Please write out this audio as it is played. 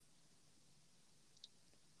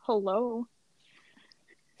Hello.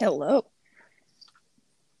 Hello.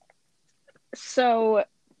 So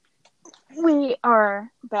we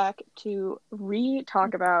are back to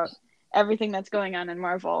talk about everything that's going on in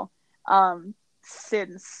Marvel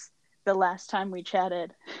since the last time we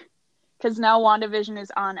chatted. Because now WandaVision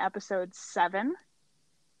is on episode 7,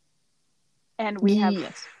 and we have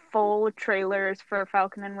Yes. full trailers for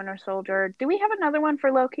Falcon and Winter Soldier. Do we have another one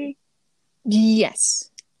for Loki? Yes.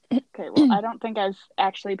 Okay, well, I don't think I've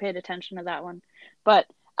actually paid attention to that one, but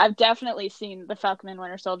I've definitely seen the Falcon and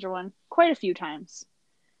Winter Soldier one quite a few times.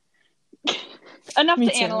 Enough Me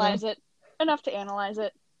to too. analyze it. Enough to analyze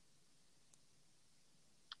it.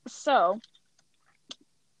 So,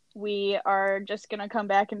 we are just going to come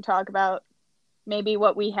back and talk about maybe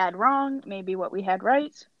what we had wrong, maybe what we had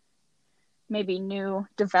right, maybe new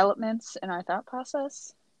developments in our thought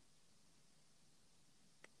process.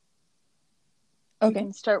 We Okay.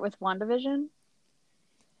 can start with WandaVision.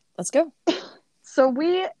 Let's go. So,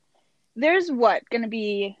 there's going to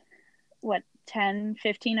be, 10,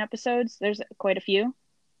 15 episodes? There's quite a few.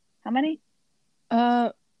 How many?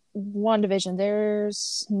 WandaVision.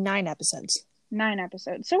 There's 9 episodes. 9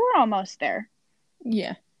 episodes. So we're almost there.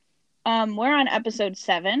 Yeah. We're on episode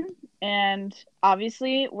 7, and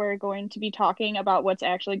obviously we're going to be talking about what's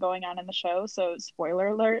actually going on in the show. So spoiler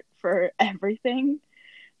alert for everything,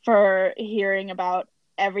 for hearing about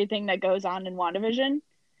everything that goes on in WandaVision.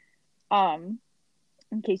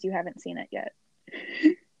 In case you haven't seen it yet.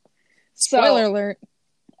 Spoiler So, alert.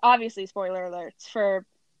 obviously spoiler alerts for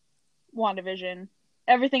WandaVision.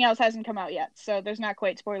 Everything else hasn't come out yet, so there's not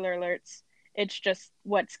quite spoiler alerts. It's just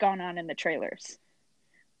what's gone on in the trailers.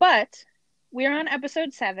 But we're on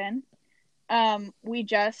episode 7. We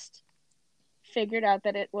just figured out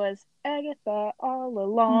that it was Agatha all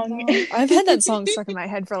along. I've had that song stuck in my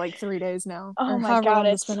head for like 3 days now, Oh or my however god, long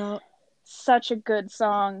it's it's been out. such a good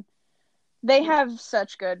song. They have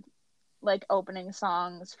such good opening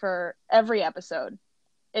songs for every episode.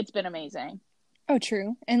 It's been amazing. Oh,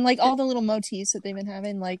 true. And like all the little motifs that they've been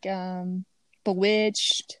having, like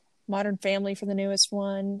Bewitched, Modern Family for the newest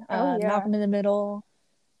one, Oh yeah. Malcolm in the Middle.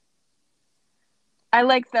 I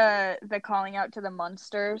like the calling out to the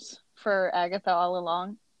Munsters for Agatha all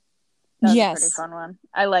along. That was a pretty Yes. fun one.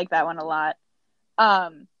 I like that one a lot.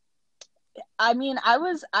 Um, I mean,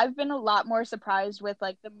 I've been a lot more surprised with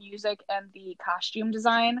like the music and the costume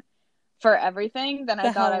design for everything than I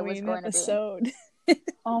The thought I was Halloween going to be. episode.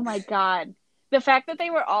 Oh my god. The fact that they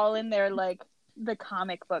were all in their the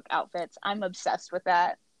comic book outfits, I'm obsessed with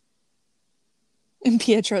that. And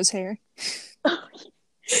Pietro's hair.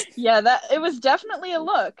 Yeah, that it was definitely a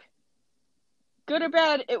look. Good or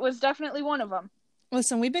bad, it was definitely one of them.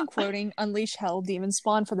 Listen, we've been quoting Unleash Hell Demon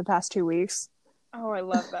Spawn for the past 2 weeks. Oh, I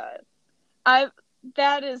love that. I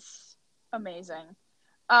that is amazing.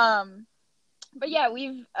 But yeah,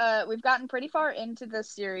 we've gotten pretty far into this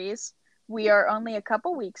series. We are only a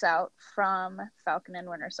couple weeks out from Falcon and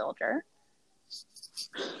Winter Soldier,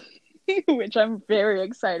 which I'm very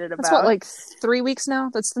excited That's what, about. like 3 weeks now?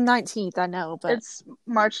 That's the 19th, I know, but It's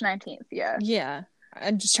March 19th, yeah. yeah.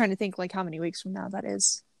 I'm just trying to think like how many weeks from now that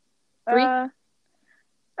is. 3? Uh,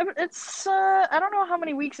 it's I don't know how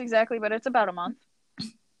many weeks exactly, but it's about a month.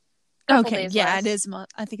 Couple Okay, days yeah, less. it is.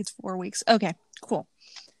 I think it's 4 weeks. Okay, cool.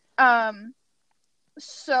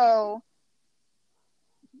 So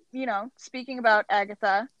speaking about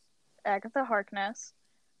Agatha Harkness,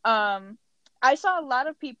 I saw a lot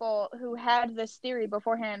of people who had this theory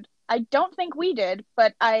beforehand. I don't think we did,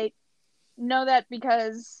 but I know that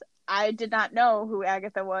because I did not know who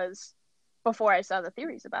Agatha was before I saw the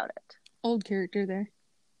theories about it. Old character there.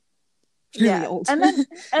 Really Yeah. old. And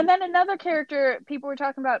then another character people were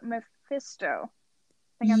talking about, Mephisto.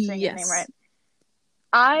 I think I'm saying his name Yes. right.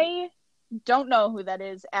 I don't know who that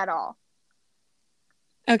is at all.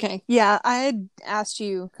 Okay, yeah, I had asked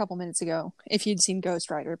you a couple minutes ago if you'd seen Ghost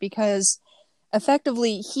Rider because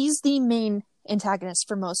effectively he's the main antagonist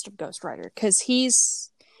for most of Ghost Rider because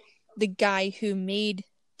he's the guy who made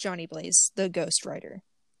Johnny Blaze the Ghost Rider.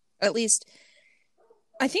 At least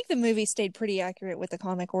I think the movie stayed pretty accurate with the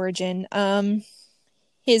comic origin.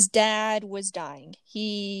 His dad was dying.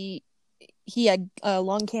 He had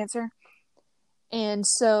lung cancer, and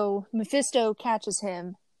so Mephisto catches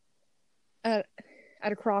him at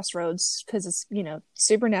a crossroads because it's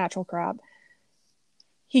supernatural crap.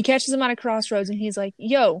 He catches him at a crossroads, and he's like,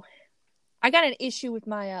 "Yo, I got an issue with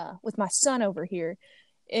my son over here.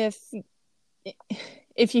 If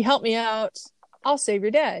if you help me out, I'll save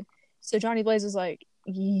your dad." So Johnny Blaze is like,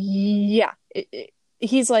 yeah.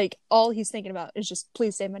 He's like, all he's thinking about is just,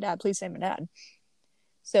 please save my dad, please save my dad.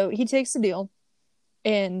 So he takes the deal,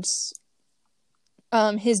 and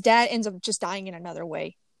his dad ends up just dying in another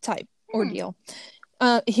way type ordeal.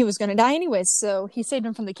 He was going to die anyways, so he saved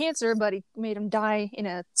him from the cancer, but he made him die in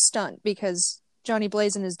a stunt because Johnny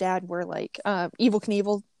Blaze and his dad were like Evel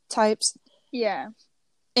Knievel types. Yeah.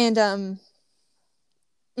 And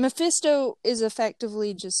Mephisto is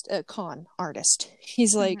effectively just a con artist.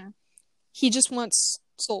 He's like, he just wants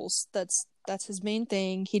souls. That's his main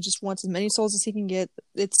thing. He just wants as many souls as he can get.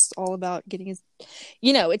 It's all about getting his,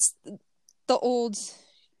 it's the old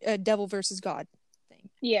devil versus God thing.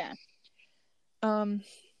 Yeah.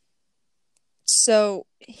 So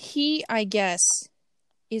he, I guess,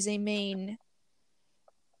 is a main,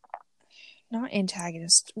 not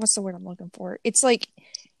antagonist. What's the word I'm looking for? It's like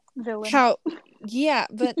villain. Yeah,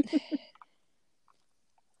 but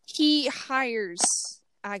he hires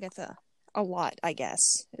Agatha a lot, I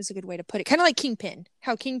guess, is a good way to put it. Kind of like Kingpin.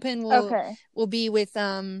 How Kingpin will be with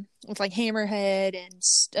like Hammerhead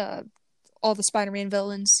and all the Spider-Man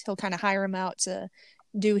villains. He'll kind of hire him out to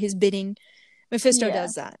do his bidding. Mephisto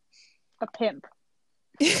does that. A pimp.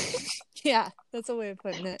 Yeah, that's a way of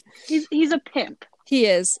putting it. He's a pimp. He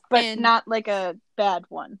is. But not like a bad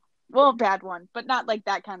one. Well, bad one, but not like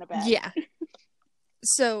that kind of bad. Yeah.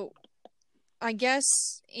 So, I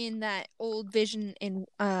guess in that old Vision and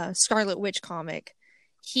Scarlet Witch comic,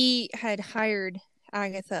 he had hired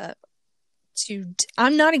Agatha to...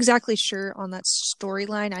 I'm not exactly sure on that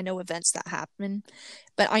storyline. I know events that happen,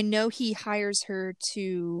 but I know he hires her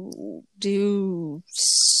to do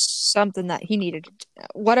something that he needed.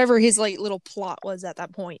 Whatever his like little plot was at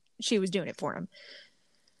that point, she was doing it for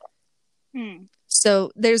him.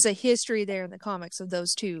 So there's a history there in the comics of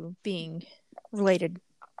those two being related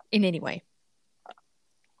in any way.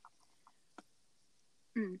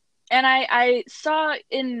 And I saw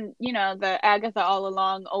in, the Agatha All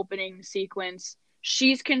Along opening sequence,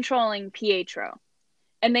 she's controlling Pietro.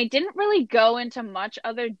 And they didn't really go into much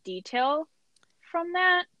other detail from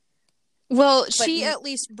that. Well, she at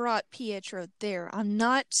least brought Pietro there. I'm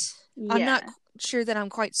not sure that I'm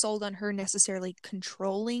quite sold on her necessarily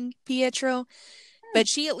controlling Pietro, but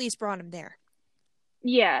she at least brought him there.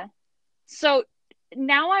 Yeah. So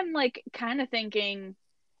now I'm like kind of thinking,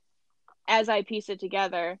 as I piece it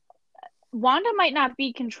together, Wanda might not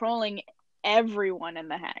be controlling everyone in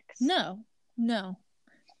the Hex. No.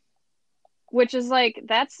 Which is like,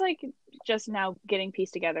 that's like just now getting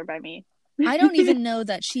pieced together by me. I don't even know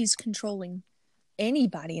that she's controlling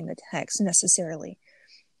anybody in the Hex necessarily.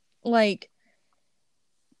 Like,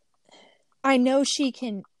 I know she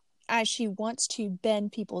can, as she wants to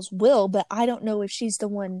bend people's will, but I don't know if she's the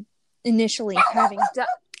one initially having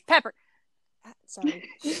Pepper. Sorry.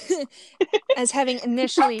 As having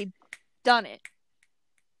initially done it.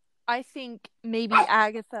 I think maybe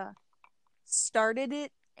Agatha started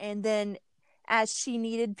it, and then as she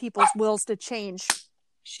needed people's wills to change,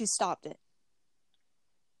 she stopped it.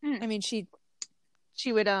 I mean, she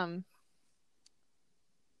would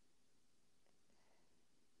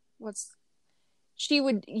she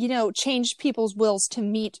would, change people's wills to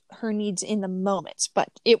meet her needs in the moment, but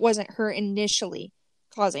it wasn't her initially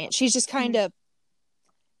causing it. She's just kind of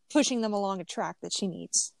pushing them along a track that she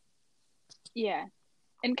needs. Yeah.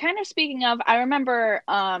 And kind of speaking of, I remember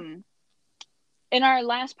in our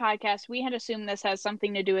last podcast, we had assumed this has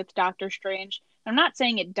something to do with Doctor Strange. I'm not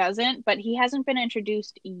saying it doesn't, but he hasn't been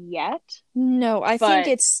introduced yet. No, I think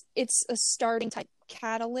it's a starting type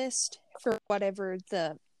catalyst for whatever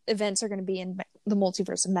the events are going to be in the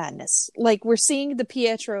Multiverse of Madness. Like, we're seeing the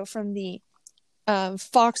Pietro from the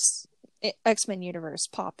Fox X-Men universe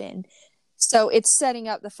pop in. So it's setting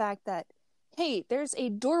up the fact that, hey, there's a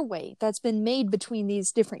doorway that's been made between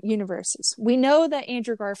these different universes. We know that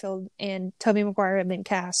Andrew Garfield and Tobey Maguire have been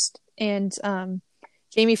cast, and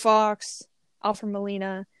Jamie Foxx, Alfred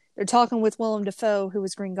Molina, they're talking with Willem Dafoe, who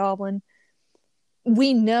was Green Goblin.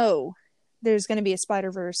 We know there's going to be a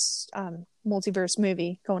Spider-Verse multiverse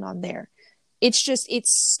movie going on there. It's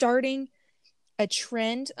starting a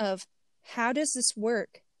trend of, how does this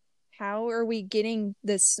work? How are we getting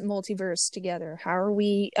this multiverse together? How are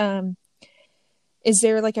we, is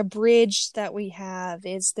there like a bridge that we have?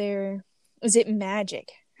 Is it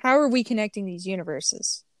magic? How are we connecting these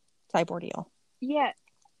universes? Type ordeal. Yeah.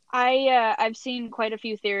 I've seen quite a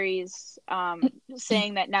few theories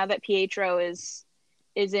saying that now that Pietro is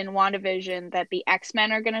in WandaVision, that the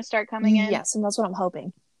X-Men are going to start coming in. Yes, and that's what I'm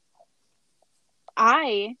hoping.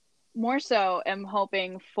 I more so am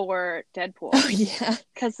hoping for Deadpool. Oh, yeah.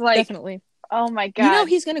 Because, like, definitely. Oh my god.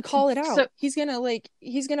 He's going to call it out. So, he's going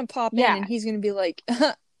to pop in and he's going to be like,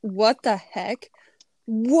 what the heck?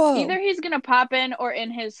 Whoa. Either he's gonna pop in, or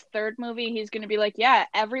in his third movie, he's gonna be like, "Yeah,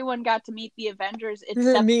 everyone got to meet the Avengers For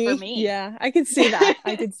except for me, me." yeah, I could see that.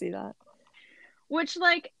 I could see that. Which,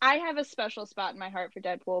 like, I have a special spot in my heart for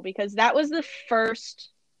Deadpool because that was the first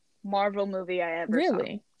Marvel movie I ever saw.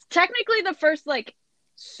 Really? Technically, the first, like,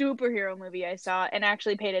 superhero movie I saw and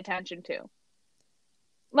actually paid attention to.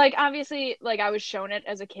 Like, obviously, like, I was shown it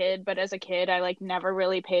as a kid, but as a kid, I, like, never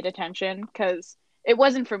really paid attention because it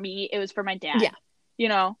wasn't for me, it was for my Yeah. dad, you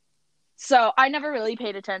know? So I never really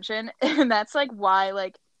paid attention. And that's, like, why,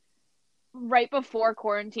 like, right before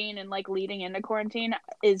quarantine and like leading into quarantine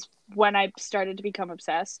is when I started to become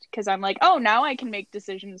obsessed because I'm like, oh, now I can make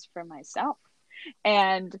decisions for myself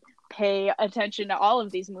and pay attention to all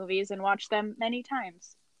of these movies and watch them many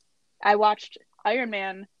times. I watched Iron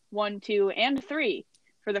Man 1, 2, and 3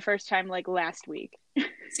 for the first time like last week.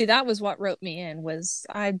 See, that was what wrote me in was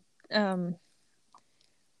um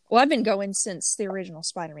well, I've been going since the original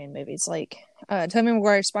Spider-Man movies. Like, Tobey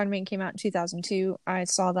Maguire's Spider-Man came out in 2002. I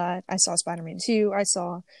saw that. I saw Spider-Man 2. I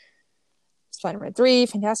saw Spider-Man 3,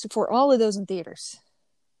 Fantastic Four, all of those in theaters.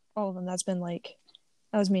 All of them. That's been like,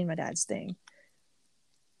 that was me and my dad's thing.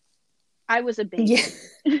 I was a baby.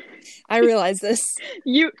 Yeah. I realized this.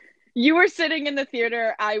 You you were sitting in the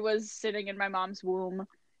theater, I was sitting in my mom's womb,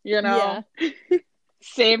 you know? Yeah.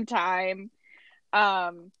 Same time.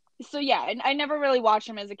 So yeah, and I never really watched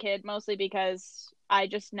them as a kid, mostly because I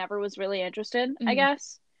just never was really interested, I Mhm.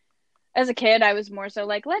 guess. As a kid, I was more so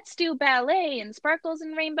like, let's do ballet and sparkles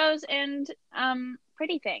and rainbows and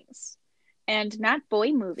pretty things and not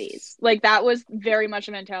boy movies. Like that was very much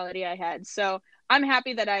a mentality I had. So I'm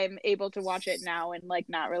happy that I'm able to watch it now and like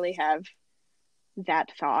not really have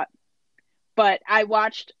that thought. But I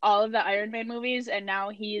watched all of the Iron Man movies and now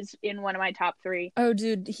he's in one of my top 3. Oh,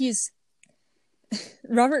 dude, he's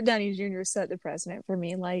Robert Downey Jr. set the precedent for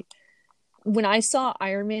me. Like, when I saw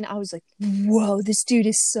Iron Man, I was like, "Whoa, this dude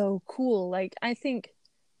is so cool!" Like, I think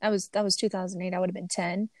that was 2008. I would have been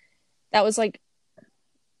 10. That was like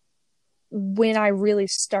when I really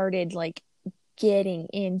started like getting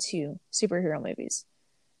into superhero movies.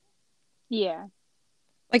 Yeah.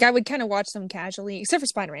 Like, I would kind of watch them casually, except for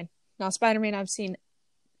Spider-Man. Now, Spider-Man, I've seen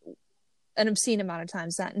an obscene amount of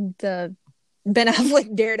times. That and the Ben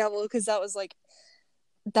Affleck Daredevil, because that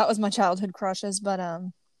was my childhood crushes. But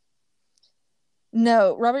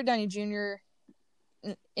no, Robert Downey Jr.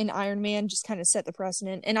 in Iron Man just kind of set the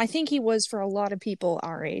precedent. And I think he was for a lot of people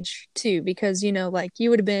our age too, because like you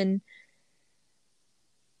would have been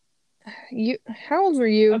how old were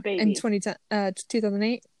A you in baby.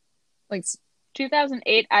 2008? Like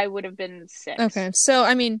 2008, I would have been 6. okay. So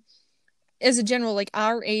I mean, as a general like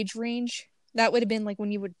our age range, that would have been like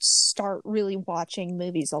when you would start really watching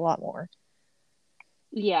movies a lot more.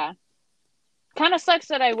 Yeah. Kind of sucks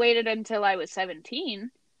that I waited until I was 17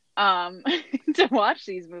 um to watch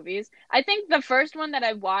these movies. I think the first one that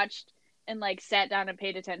I watched and like sat down and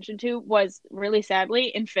paid attention to was really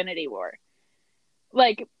sadly Infinity War.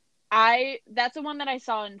 Like I that's the one that I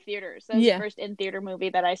saw in theaters. That was the Yeah. first in theater movie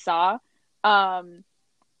that I saw. Um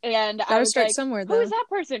and I Gotta was start like, somewhere who is though. that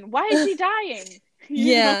person? Why is he dying? You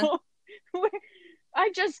Yeah. know? I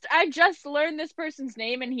just learned this person's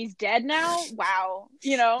name and he's dead now. Wow.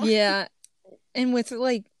 You know? Yeah. And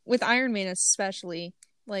with Iron Man especially,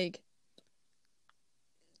 like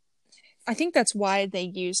I think that's why they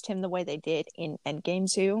used him the way they did in Endgame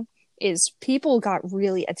too. Is people got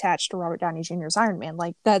really attached to Robert Downey Jr.'s Iron Man.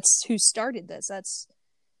 Like that's who started this. That's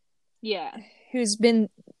Yeah. who's been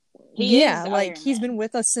He yeah, is like Iron he's been Man.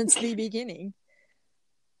 with us since the beginning.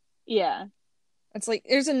 Yeah. It's like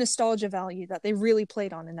there's a nostalgia value that they really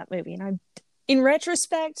played on in that movie. And in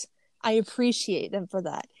retrospect, I appreciate them for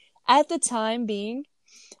that. At the time being,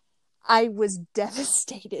 I was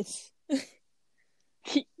devastated.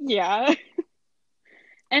 Yeah.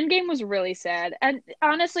 Endgame was really sad. And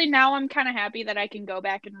honestly, now I'm kind of happy that I can go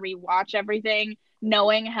back and rewatch everything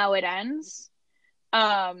knowing how it ends.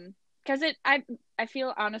 Cuz I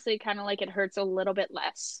feel honestly kind of like it hurts a little bit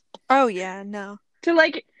less Oh yeah, no. to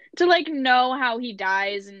like to like know how he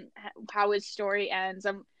dies and how his story ends.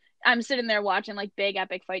 I'm sitting there watching like big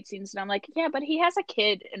epic fight scenes and I'm like, yeah, but he has a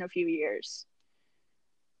kid in a few years.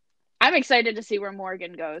 I'm excited to see where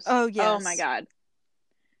Morgan goes. Oh Oh my yes. god.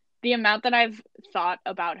 The amount that I've thought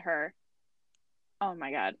about her. Oh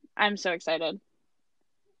my god. I'm so excited.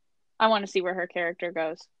 I want to see where her character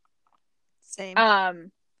goes. Same.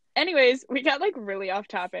 Um anyways, we got like really off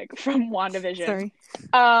topic from WandaVision. Sorry.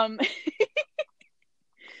 Um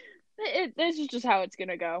this is just how it's going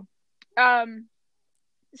to go. Um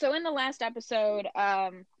so in the last episode,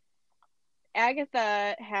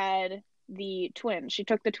 Agatha had the twins. She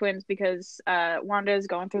took the twins because Wanda is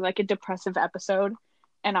going through like a depressive episode,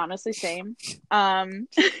 and honestly, same.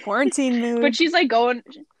 Quarantine mood. But she's like going.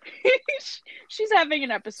 She's having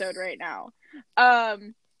an episode right now,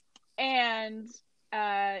 and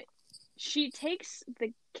she takes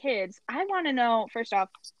the kids. I want to know first off,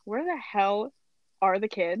 where the hell are the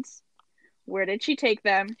kids? Where did she take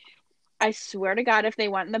them? I swear to God, if they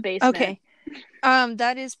went in the basement. Okay.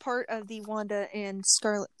 That is part of the Wanda and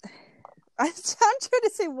Scarlet. I'm trying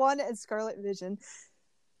to say Wanda and Scarlet Vision.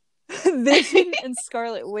 Vision and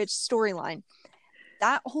Scarlet Witch storyline.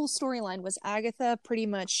 That whole storyline was Agatha pretty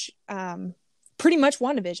much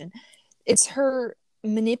WandaVision. It's her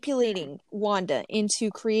manipulating Wanda into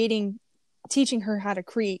teaching her how to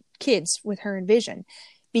create kids with her and Vision,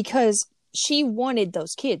 because she wanted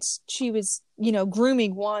those kids. She was,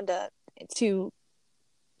 grooming Wanda to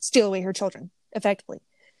steal away her children, effectively.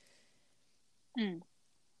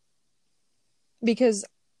 Because,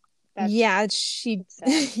 she...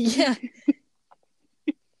 yeah.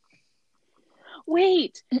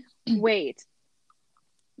 Wait.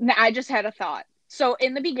 Now, I just had a thought. So,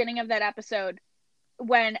 in the beginning of that episode,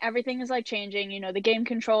 when everything is, like, changing, the game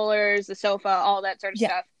controllers, the sofa, all that sort of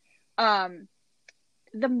stuff,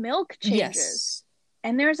 the milk changes. Yes.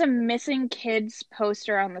 And there's a missing kids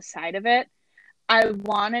poster on the side of it. I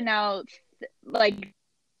want to know, I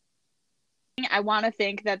want to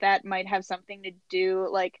think that might have something to do,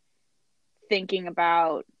 like, thinking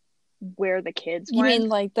about where the kids went. You mean,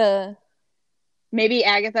 like, the... Maybe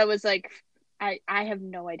Agatha was, like... I have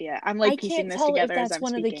no idea. I'm, like, piecing this together as I'm speaking. I can't tell if that's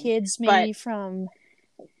one of the kids, maybe from,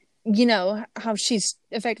 how she's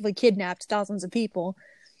effectively kidnapped thousands of people.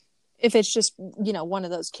 If it's just, one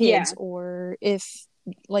of those kids, or if,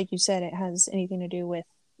 like you said, it has anything to do with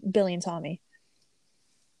Billy and Tommy.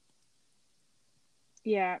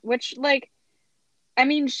 Yeah, which, like, I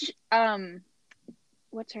mean,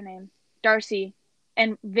 what's her name? Darcy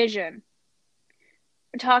and Vision.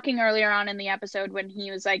 Talking earlier on in the episode when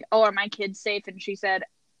he was like, "Oh, are my kids safe?" And she said,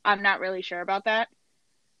 "I'm not really sure about that."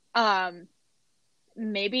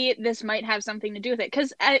 Maybe this might have something to do with it,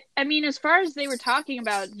 because I mean, as far as they were talking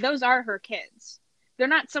about, those are her kids. They're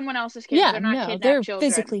not someone else's kids. Yeah, they're not kidnapped they're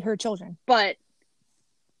children. Physically her children. But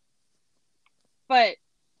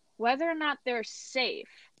whether or not they're safe,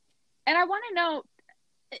 and I want to know,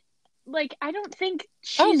 like, I don't think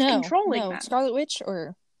she's controlling them. Scarlet Witch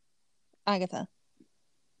or Agatha?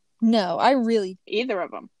 No, I really... Either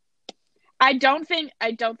of them. I don't think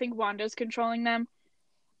Wanda's controlling them.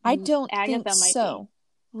 I don't think so,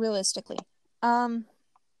 realistically.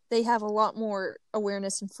 They have a lot more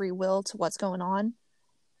awareness and free will to what's going on.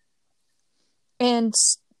 And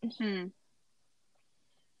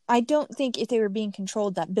I don't think if they were being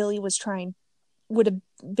controlled that Billy would have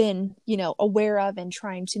been, aware of and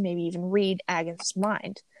trying to maybe even read Agatha's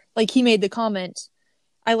mind. Like, he made the comment,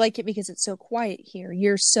 "I like it because it's so quiet here.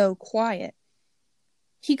 You're so quiet."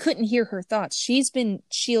 He couldn't hear her thoughts. She's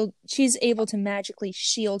able to magically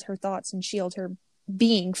shield her thoughts and shield her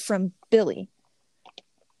being from Billy.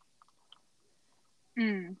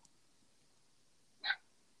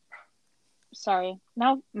 Sorry.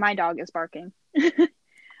 Now my dog is barking.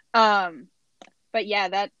 But yeah,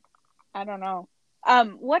 that, I don't know.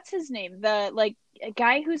 What's his name? The, like, a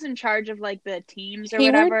guy who's in charge of, like, the teams or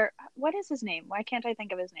Hayward? whatever. What is his name? Why can't I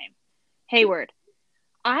think of his name? Hayward.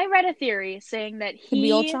 I read a theory saying that he... Could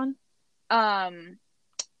be Ultron?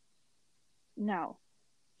 No.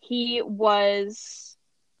 He was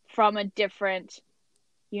from a different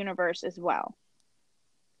universe as well.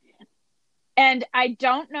 And I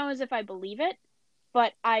don't know as if I believe it,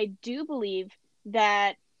 but I do believe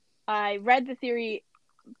that I read the theory,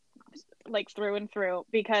 like, through and through,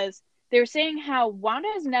 because they were saying how Wanda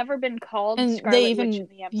has never been called Scarlet Witch in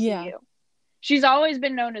the MCU. Yeah. She's always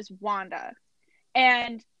been known as Wanda.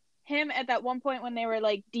 And him, at that one point when they were,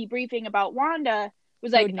 like, debriefing about Wanda,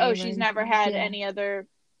 was like, "Oh, she's never had any other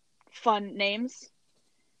fun names."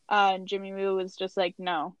 And Jimmy Woo was just like,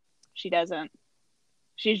 "No, she doesn't.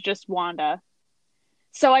 She's just Wanda."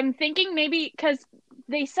 So I'm thinking maybe, because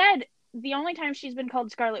they said the only time she's been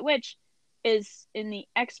called Scarlet Witch is in the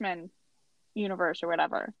X-Men universe or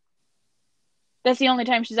whatever. That's the only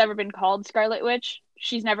time she's ever been called Scarlet Witch.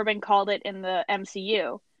 She's never been called it in the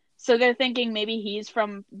MCU. So they're thinking maybe he's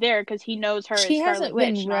from there because he knows her as Scarlet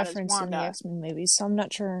Witch, she hasn't been not as referenced Wanda. in the X-Men movies, so I'm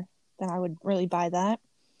not sure that I would really buy that.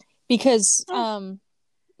 Because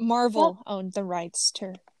Marvel owned the rights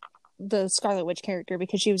to the Scarlet Witch character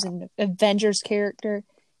because she was an Avengers character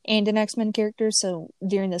and an X-Men character, so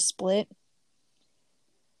during the split,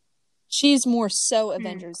 she's more so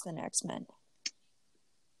Avengers than X-Men.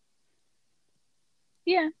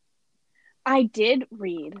 Yeah. I did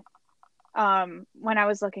read when I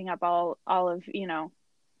was looking up all of,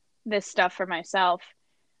 this stuff for myself.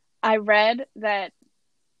 I read that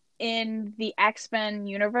in the X-Men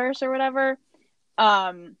universe or whatever,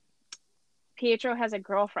 um Pietro has a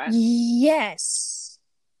girlfriend. Yes.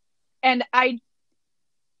 And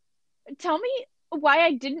tell me why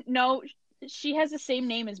I didn't know she has the same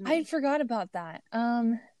name as me. I forgot about that.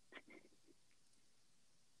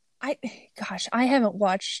 I haven't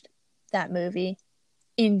watched that movie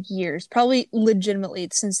in years, probably legitimately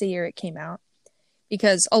since the year it came out,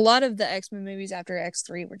 because a lot of the X-Men movies after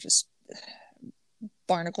X3 were just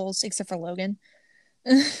barnacles, except for Logan.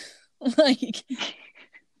 Like,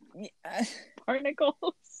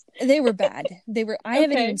 Barnacles. they were bad. I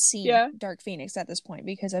haven't even seen yeah. Dark Phoenix at this point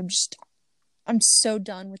because I'm so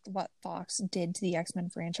done with what Fox did to the X-Men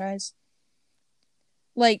franchise.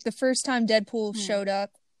 Like, the first time Deadpool showed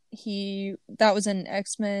up, that was an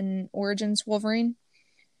X-Men Origins Wolverine.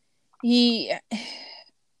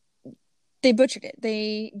 They butchered it.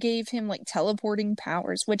 They gave him like teleporting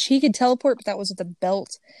powers, which he could teleport, but that was with a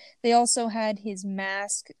belt. They also had his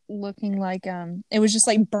mask looking like it was just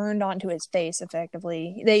like burned onto his face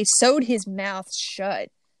effectively. They sewed his mouth shut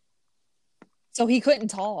so he couldn't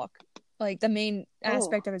talk. Like the main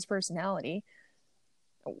aspect of his personality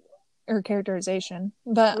or characterization.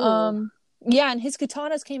 But yeah, and his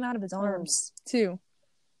katanas came out of his arms too.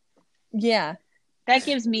 Yeah. That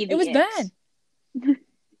gives me the It was icks. bad.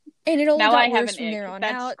 And it only got worse from there on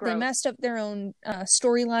That's out. gross. They messed up their own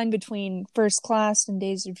storyline between First Class and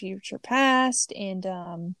Days of Future Past and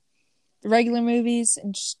the regular movies,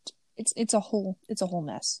 and just it's a whole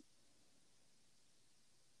mess.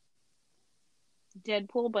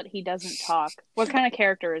 Deadpool, but he doesn't talk. What kind of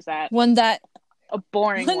character is that? A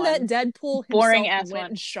boring one. That Deadpool boring himself ass went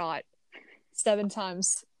one. and shot 7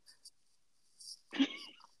 times.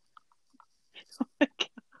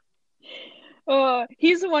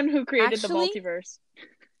 He's the one who created the multiverse.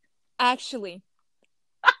 Actually,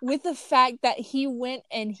 with the fact that he went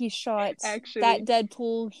and he shot that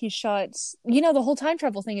Deadpool, he shot, the whole time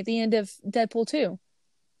travel thing at the end of Deadpool 2.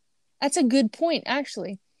 That's a good point,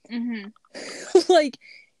 actually. Mm-hmm. Like,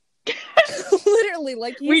 literally,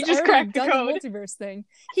 like, he's just already done the multiverse thing.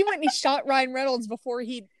 He went and he shot Ryan Reynolds before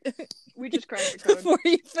he... We just cracked the code. Before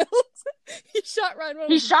he filmed... He shot Ryan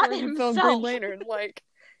Reynolds he shot before himself. He filmed Green Lantern. Like,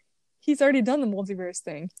 he's already done the multiverse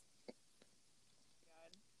thing.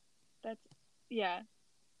 Yeah.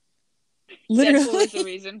 Literally. Deadpool is the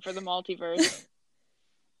reason for the multiverse.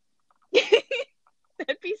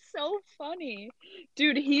 That'd be so funny.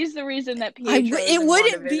 Dude, he's the reason that Pietro is in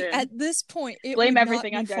wouldn't WandaVision. be, at this point, it Blame would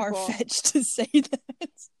everything not be on Deadpool. far-fetched to say that.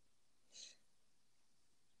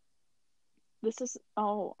 This is,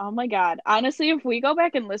 oh my god. Honestly, if we go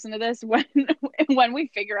back and listen to this, when we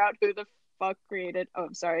figure out who the fuck created,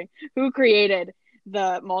 who created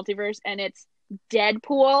the multiverse, and it's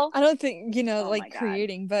Deadpool. I don't think,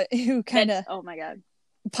 creating, but who kind of oh my god,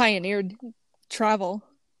 pioneered travel.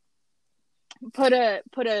 Put a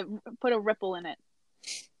ripple in it.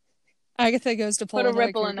 Agatha goes to pull put a another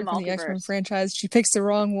ripple in the character from the multiverse. X-Men franchise. She picks the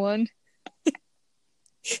wrong one.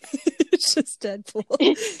 It's just Deadpool.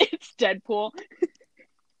 It's Deadpool.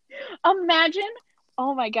 Imagine,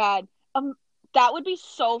 oh my god, that would be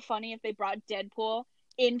so funny if they brought Deadpool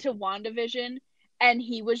into WandaVision and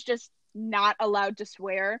he was just not allowed to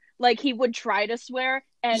swear. Like, he would try to swear.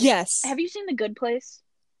 And yes. Have you seen The Good Place?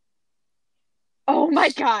 Oh my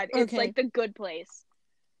god, it's like The Good Place.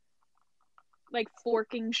 Like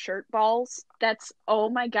forking shirt balls. That's, oh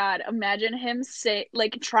my god. Imagine him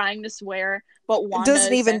trying to swear, but Wanda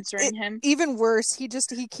is censoring him. Even worse, he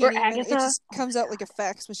can't even. It just comes out like a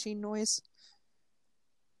fax machine noise.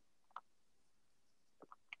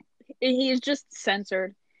 He's just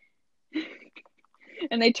censored.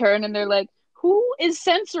 And they turn and they're like, who is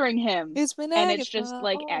censoring him? It's been and Agatha. It's just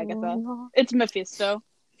like Agatha. It's Mephisto.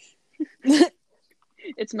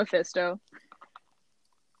 It's Mephisto.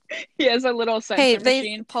 He has a little censor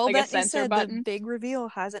machine. Paul like Bettany a censor said button. The big reveal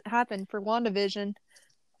hasn't happened for WandaVision.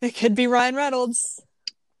 It could be Ryan Reynolds.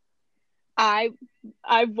 I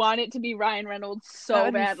want it to be Ryan Reynolds so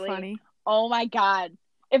badly. Be funny. Oh my god.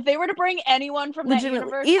 If they were to bring anyone from that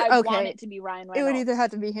universe, I want it to be Ryan Reynolds. It would either have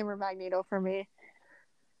to be him or Magneto for me.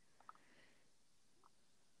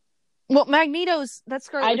 Well, that's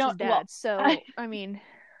Scarlet Witch's dad, I mean...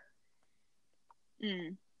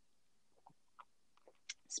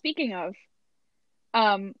 Speaking of,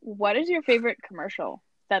 what is your favorite commercial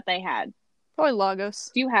that they had? Probably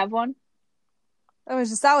Lagos. Do you have one? That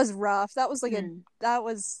was rough. That was like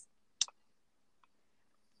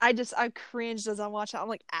I cringed as I watched it. I'm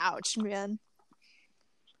like, ouch, man.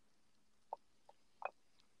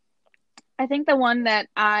 I think the one that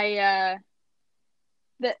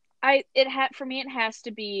for me it has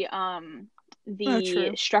to be Oh, the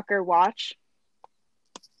true. Strucker watch.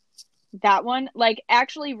 That one, like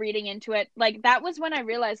actually reading into it, like that was when I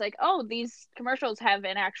realized like, oh, these commercials have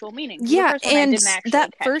an actual meaning. Because the Yeah, first one I and didn't actually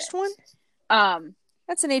that catch first it. one, Um,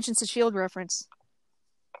 that's an Agents of S.H.I.E.L.D. reference.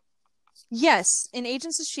 Yes, in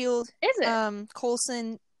Agents of S.H.I.E.L.D., is it?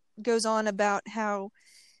 Coulson goes on about how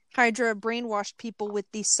Hydra brainwashed people with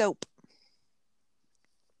the soap,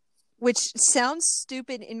 which sounds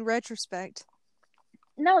stupid in retrospect.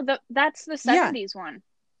 No, that's the Yeah. 70s one.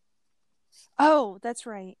 Oh, that's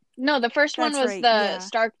right. No, the first one That's was right. the Yeah.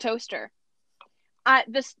 Stark toaster. I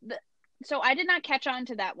this the, so I did not catch on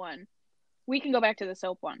to that one. We can go back to the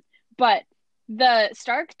soap one. But the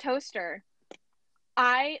Stark toaster,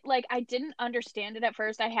 I didn't understand it at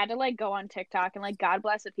first. I had to like go on TikTok and like God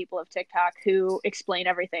bless the people of TikTok who explain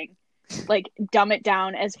everything. Like dumb it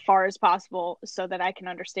down as far as possible so that I can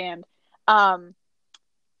understand. Um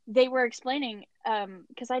they were explaining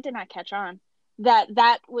because I did not catch on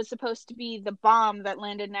that was supposed to be the bomb that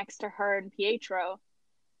landed next to her and Pietro,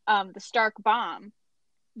 the Stark bomb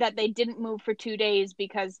that they didn't move for 2 days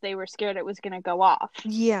because they were scared it was going to go off.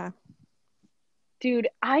 Yeah. Dude,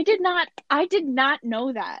 I did not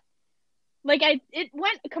know that. Like it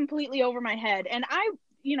went completely over my head, and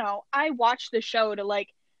I watched the show to like,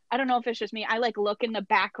 I don't know if it's just me. I like look in the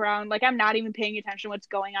background, like I'm not even paying attention to what's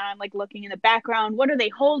going on, like looking in the background. What are they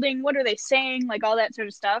holding? What are they saying? Like all that sort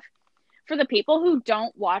of stuff. For the people who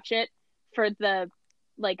don't watch it for the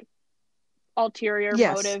like ulterior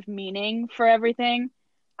Yes. motive meaning for everything,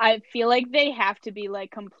 I feel like they have to be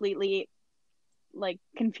like completely like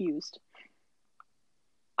confused.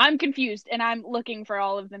 I'm confused and I'm looking for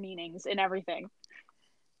all of the meanings in everything.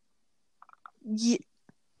 Yeah.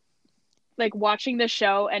 Like watching the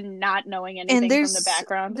show and not knowing And anything from the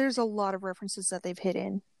background. there's a lot of references that they've hit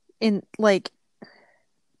in like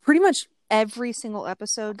pretty much every single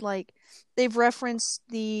episode. Like they've referenced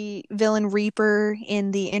the villain Reaper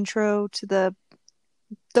in the intro to the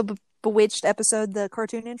Bewitched episode, the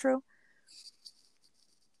cartoon intro.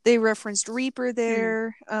 They referenced Reaper Mm.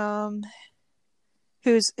 there,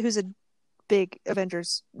 who's a big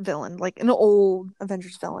Avengers villain, like an old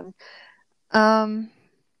Avengers villain. Um,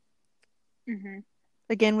 Mm-hmm.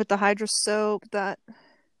 Again with the Hydra soap, that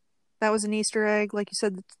was an Easter egg, like you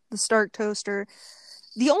said, the Stark toaster.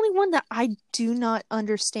 The only one that I do not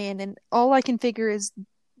understand, and all I can figure is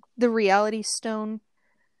the Reality Stone.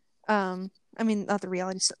 I mean, not the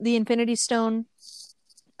Reality Stone, the Infinity Stone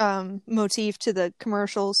motif to the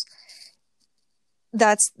commercials.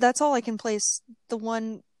 That's all I can place. The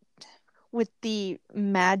one with the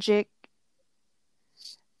magic.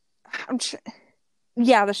 I'm tr-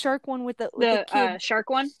 yeah, the shark one with the The kid. shark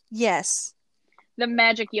one, Yes, the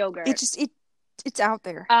magic it yogurt. just it's out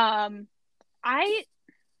there. I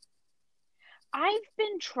I've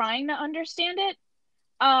been trying to understand it.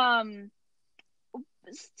 Um,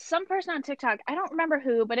 some person on TikTok, I don't remember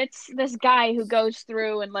who, but it's this guy who goes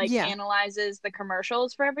through and like Yeah, analyzes the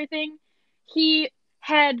commercials for everything. He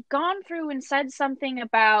had gone through and said something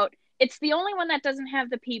about it's the only one that doesn't have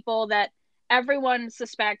the people that everyone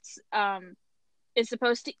suspects is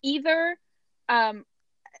supposed to either um,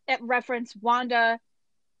 reference Wanda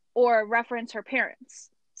or reference her parents.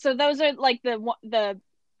 So those are like the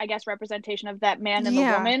I guess representation of that man and the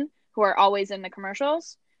yeah, woman who are always in the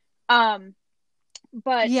commercials. Um,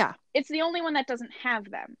 but yeah, it's the only one that doesn't have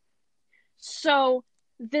them. So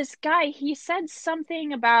this guy, he said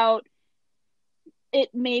something about it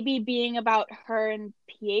maybe being about her and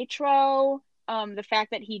Pietro, the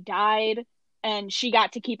fact that he died and she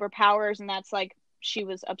got to keep her powers, and that's like she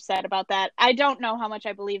was upset about that. I don't know how much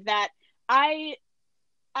I believe that. I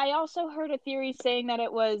I also heard a theory saying that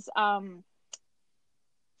it was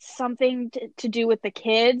something to do with the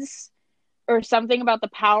kids or something about the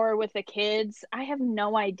power with the kids. I have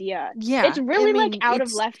no idea. It's yeah. I really like mean, out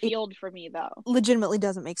of left field for me though. legitimately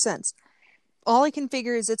doesn't make sense. All I can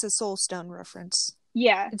figure is it's a Soul Stone reference.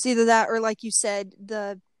 Yeah, It's either that or, like you said,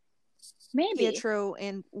 the maybe. Pietro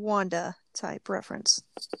and Wanda type reference.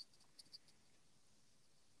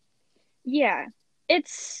 Yeah.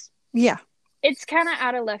 It's Yeah. it's kind of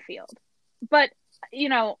out of left field. But, you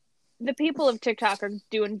know, the people of TikTok are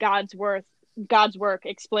doing God's work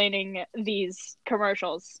explaining these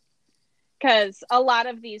commercials because a lot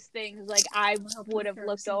of these things like I would have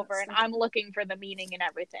looked over and I'm looking for the meaning and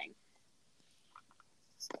everything.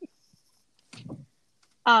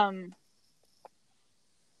 Um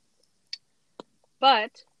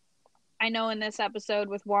but I know in this episode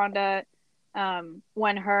with Wanda,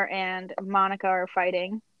 when her and Monica are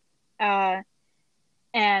fighting, uh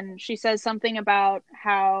and she says something about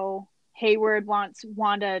how Hayward wants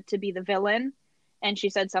Wanda to be the villain, and she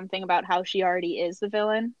said something about how she already is the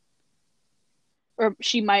villain, or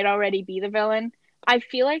she might already be the villain. I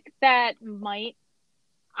feel like that might.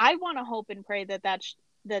 I want to hope and pray that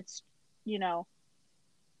that's you know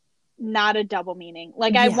not a double meaning.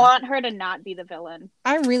 Like I Yeah. want her to not be the villain.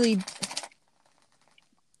 I really,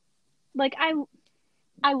 Like I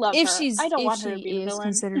love if her. I don't if want her she to be the is villain.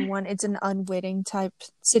 considered one, it's an unwitting type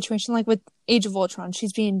situation, like with Age of Ultron.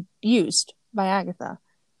 She's being used by Agatha.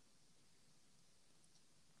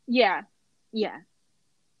 Yeah. Yeah.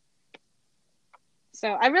 So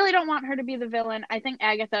I really don't want her to be the villain. I think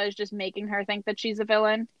Agatha is just making her think that she's a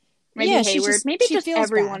villain. Maybe Yeah, Hayward. Maybe she just feels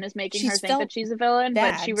everyone bad. is making her She's think felt that she's a villain,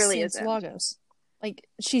 but she bad really since isn't. Lagos. Like,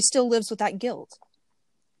 she still lives with that guilt.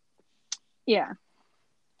 Yeah.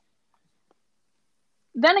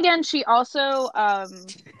 Then again, she also I mean,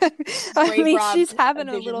 she's robbed a having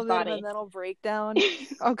a little Vision's bit of a body. mental breakdown.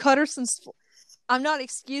 I'll cut her some. I'm not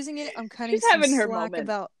excusing it. I'm cutting She's some having her slack moment.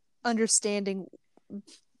 about understanding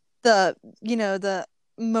the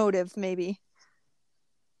motive, maybe.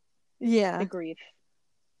 Yeah. The grief.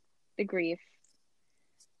 The grief.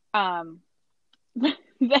 That's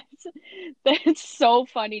so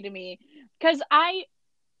funny to me because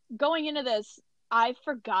going into this, I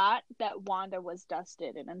forgot that Wanda was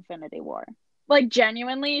dusted in Infinity War. Like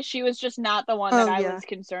genuinely, she was just not the one that Oh, I yeah. was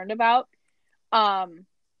concerned about.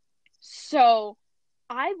 So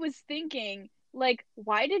I was thinking, like,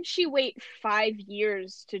 why did she wait 5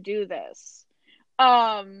 years to do this?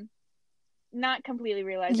 Not completely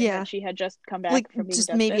realizing Yeah. that she had just come Like, back from being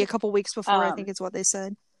just maybe a dusted. couple weeks before, I think is what they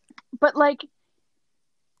said. But like,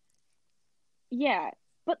 yeah,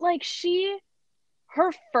 but like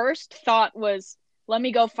her first thought was, let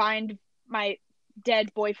me go find my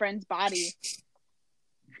dead boyfriend's body.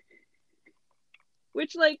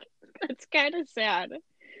 Which, like, that's kind of sad.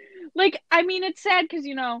 Like, I mean, it's sad because,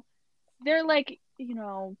 they're like,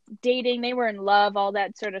 dating, they were in love, all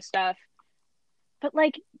that sort of stuff. But,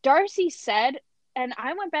 like, Darcy said, and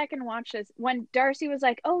I went back and watched this, when Darcy was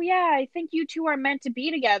like, oh, yeah, I think you two are meant to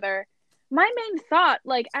be together. My main thought,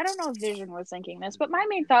 like, I don't know if Vision was thinking this, but my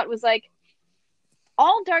main thought was, like,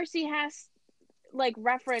 all Darcy has, like,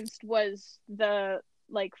 referenced was the,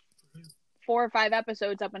 like, 4 or 5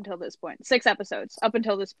 episodes up until this point. 6 episodes up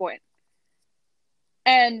until this point.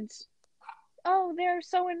 And, oh, they're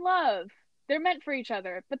so in love. They're meant for each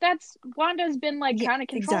other. But Wanda's been, like, kind of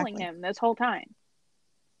controlling him this whole time.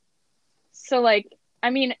 So, like, I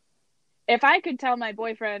mean, if I could tell my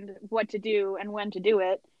boyfriend what to do and when to do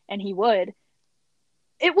it, and he would,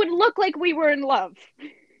 it would look like we were in love.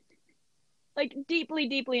 Like, deeply,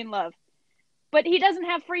 deeply in love. But he doesn't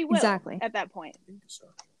have free will at that point.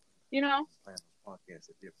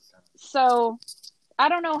 So, I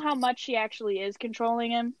don't know how much she actually is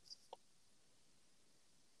controlling him.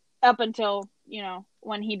 Up until,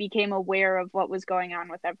 when he became aware of what was going on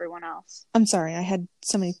with everyone else. I'm sorry, I had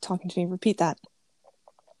somebody talking to me. Repeat that.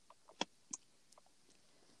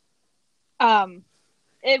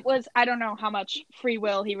 It was, I don't know how much free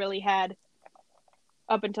will he really had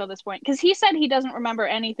up until this point. Because he said he doesn't remember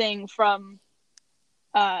anything from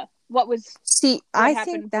what I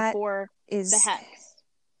think that before is the Hex.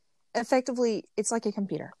 Effectively, it's like a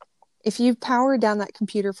computer. If you power down that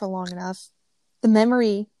computer for long enough, the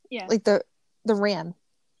memory, like the RAM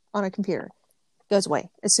on a computer, goes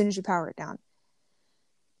away as soon as you power it down.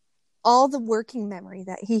 All the working memory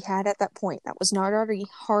that he had at that point that was not already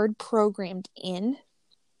hard programmed in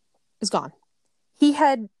is gone.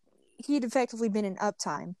 He'd effectively been in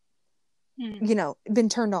uptime, been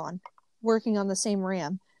turned on, working on the same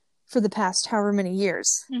RAM for the past however many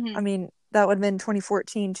years. Mm-hmm. I mean, that would have been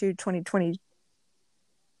 2014 to 2020.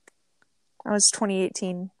 That was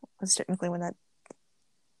 2018. Was technically when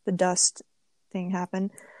the dust thing happened.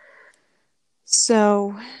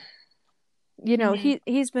 So,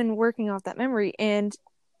 he's been working off that memory, and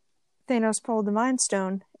Thanos pulled the Mind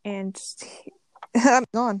Stone, and I'm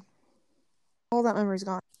gone. All that memory's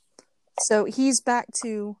gone. So he's back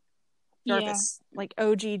to Jarvis, like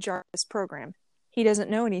OG Jarvis program. He doesn't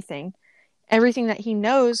know anything. Everything that he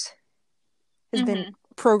knows has been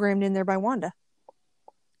programmed in there by Wanda.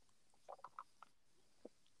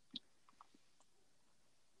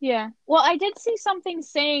 Yeah. Well, I did see something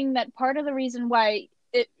saying that part of the reason why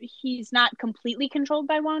he's not completely controlled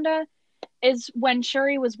by Wanda is when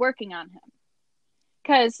Shuri was working on him.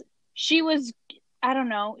 Because she was, I don't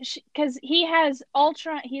know, because he's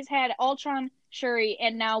had Ultron, Shuri,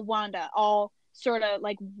 and now Wanda all sort of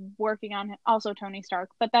like working on him. Also Tony Stark,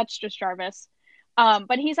 but that's just Jarvis.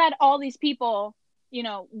 But he's had all these people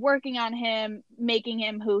working on him, making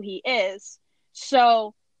him who he is.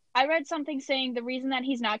 So I read something saying the reason that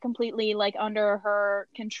he's not completely like under her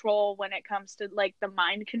control when it comes to like the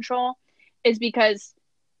mind control is because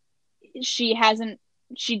she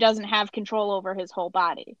doesn't have control over his whole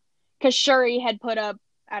body. Because Shuri had put up,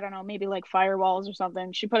 I don't know, maybe like firewalls or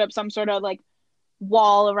something. She put up some sort of like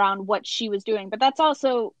wall around what she was doing, but that's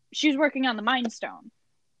also, she was working on the Mind Stone.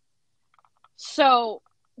 So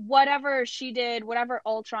whatever she did, whatever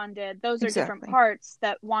Ultron did, those are different parts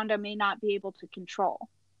that Wanda may not be able to control.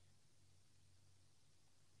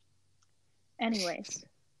 Anyways,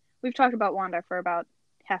 we've talked about Wanda for about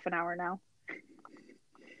half an hour now.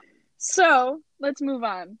 So let's move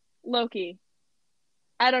on. Loki.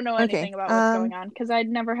 I don't know anything about what's going on because I'd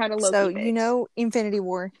never had a Loki base. So, Infinity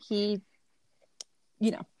War, the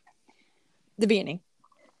beginning.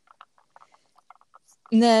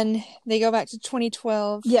 And then they go back to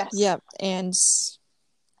 2012. Yes. Yep. And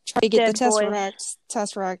try to get the Tesseract.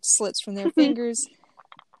 Tesseract slips from their fingers.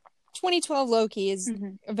 2012 Loki is,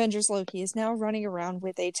 Avengers Loki is now running around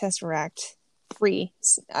with a Tesseract free.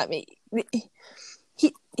 I mean,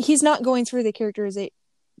 he's not going through the character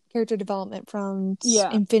development from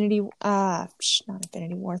not Infinity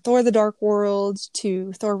War, Thor the Dark World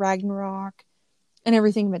to Thor Ragnarok and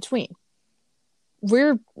everything in between.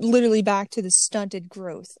 We're literally back to the stunted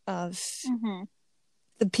growth of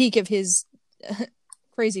the peak of his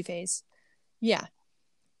crazy phase. Yeah.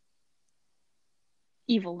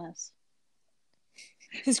 Evilness.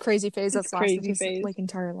 His crazy phase that's lasted his like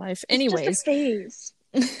entire life. Anyways. It's just a phase.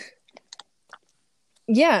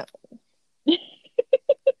 Yeah.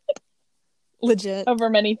 Legit.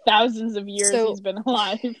 Over many thousands of years he's been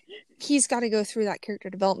alive. He's got to go through that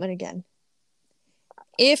character development again.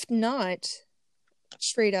 If not,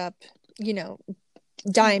 straight up,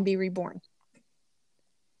 die and be reborn.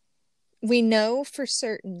 We know for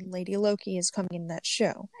certain Lady Loki is coming in that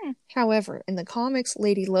show. However, in the comics,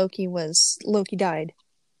 Lady Loki died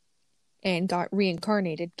and got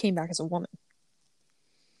reincarnated, came back as a woman.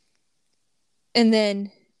 And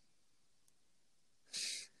then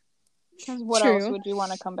what else would you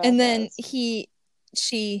want to come back and then as?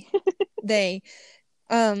 They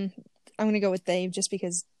I'm gonna go with they just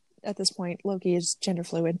because at this point Loki is gender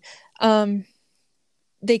fluid.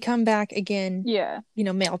 They come back again,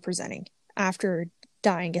 male presenting after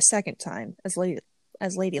dying a second time as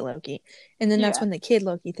Lady Loki. And then that's when the Kid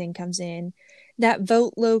Loki thing comes in. That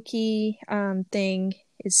Vote Loki thing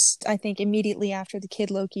is, I think, immediately after the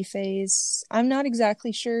Kid Loki phase. I'm not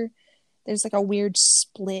exactly sure. There's like a weird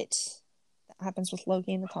split that happens with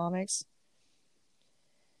Loki in the comics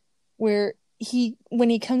where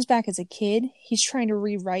when he comes back as a kid, he's trying to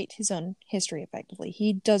rewrite his own history effectively.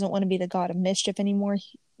 He doesn't want to be the god of mischief anymore,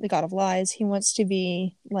 the god of lies. He wants to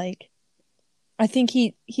be like, I think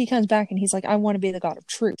he comes back and he's like, I want to be the god of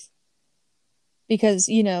truth. Because,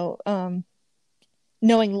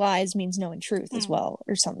 knowing lies means knowing truth as well,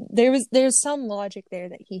 or something. There's some logic there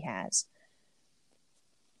that he has.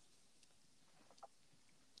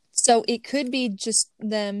 So it could be just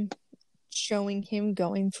them showing him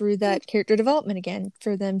going through that character development again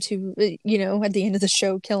for them to, at the end of the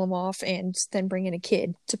show, kill him off and then bring in a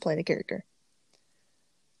kid to play the character.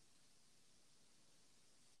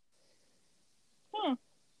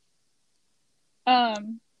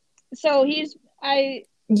 So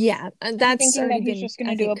that's thinking that he's just going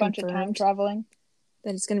to do a bunch of time traveling.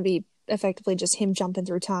 That it's going to be effectively just him jumping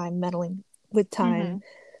through time, meddling with time.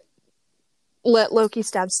 Let Loki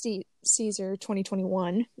stab Caesar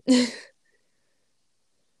 2021.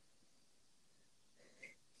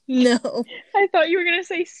 No. I thought you were going to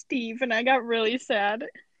say Steve, and I got really sad.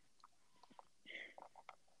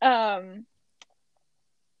 But,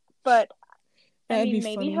 I mean,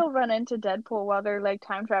 maybe funny. He'll run into Deadpool while they're, like,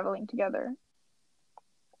 time traveling together.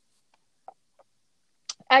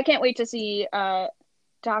 I can't wait to see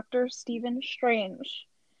Dr. Stephen Strange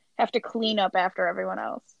have to clean up after everyone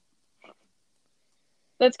else.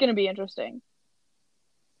 That's going to be interesting.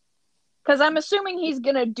 Because I'm assuming he's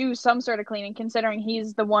going to do some sort of cleaning, considering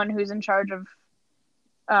he's the one who's in charge of,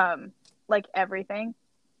 everything.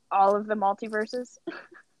 All of the multiverses.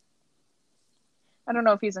 I don't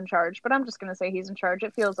know if he's in charge, but I'm just going to say he's in charge.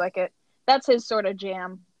 It feels like it. That's his sort of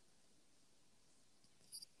jam.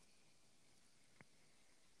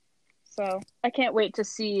 So, I can't wait to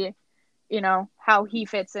see, how he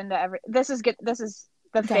fits into This is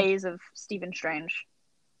the phase of Stephen Strange.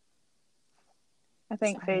 I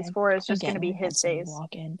think phase 4 is just going to be his phase.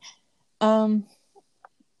 Walk in.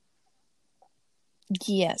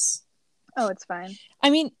 Yes. Oh, it's fine. I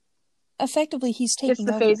mean, effectively, he's taking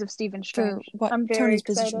over. It's the phase of Stephen Strange. For what Tony's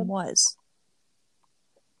position was.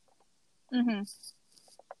 Mm-hmm.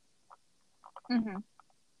 Mm-hmm.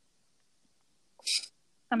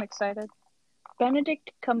 I'm excited.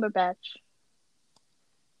 Benedict Cumberbatch.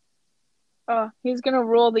 Oh, he's gonna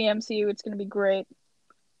rule the MCU. It's gonna be great.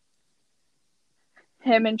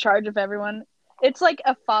 Him in charge of everyone. It's like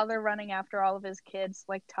a father running after all of his kids,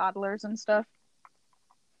 like toddlers and stuff.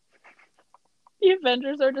 The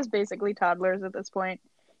Avengers are just basically toddlers at this point.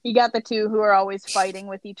 You got the two who are always fighting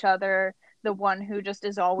with each other, the one who just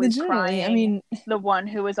is always Legitimately, I crying, mean, the one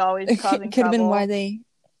who is always it causing could have been why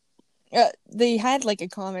trouble. they had like a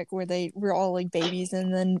comic where they were all like babies,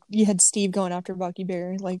 and then you had Steve going after Bucky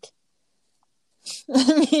Bear. Like,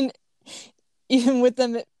 I mean, even with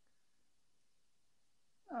them,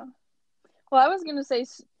 Oh. Well, I was gonna say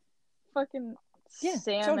fucking yeah,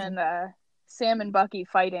 Sam children. and Sam and Bucky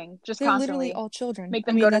fighting just They're literally constantly. all children. Make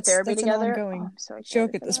I them mean, go to therapy that's an together. Oh, ongoing I'm so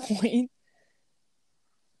joke excited at for this that. point.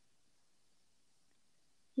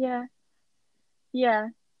 Yeah, yeah.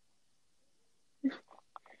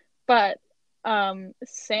 But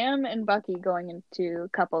Sam and Bucky going into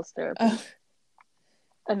couples therapy.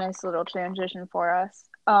 A nice little transition for us.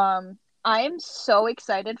 I am so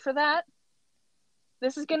excited for that.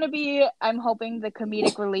 This is going to be, I'm hoping, the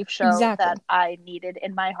comedic relief show Exactly. that I needed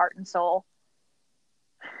in my heart and soul.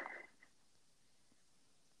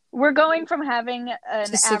 We're going from having an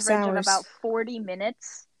To 6 average of hours. about 40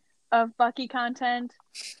 minutes of Bucky content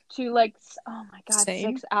to like, oh my god,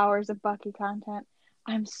 Same. 6 hours of Bucky content.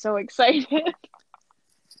 I'm so excited.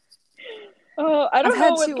 Oh, I don't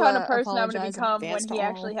know what kind of person I'm going to apologize in become when advance to he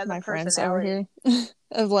actually all has a my friends over personality. here.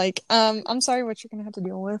 Of like, I'm sorry what you're gonna have to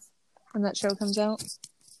deal with when that show comes out.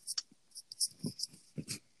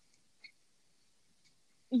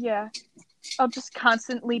 Yeah. I'll just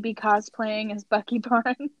constantly be cosplaying as Bucky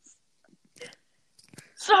Barnes.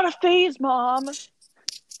 It's not a phase, Mom. Just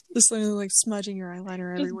literally like smudging your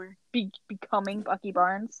eyeliner Just everywhere. becoming Bucky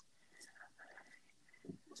Barnes.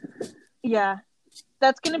 Yeah.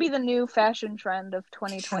 That's going to be the new fashion trend of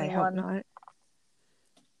 2021. I hope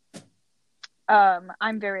not.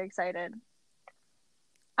 I'm very excited.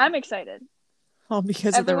 I'm excited. All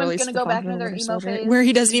because of the Everyone's release going of to the go back Falcon into and their Winter emo Soldier, phase. where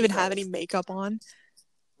he doesn't even have any makeup on.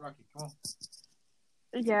 Rocky, come on.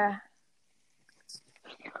 Yeah.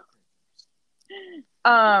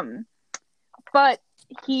 But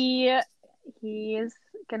he is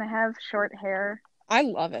going to have short hair. I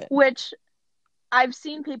love it. Which I've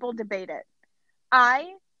seen people debate it. I like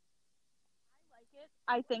it.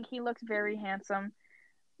 I think he looks very handsome.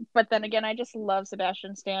 But then again, I just love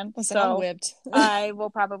Sebastian Stan. Listen, I'm whipped. I will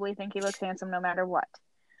probably think he looks handsome no matter what.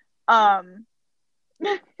 Aren't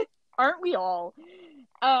we all?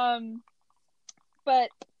 But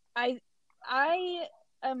I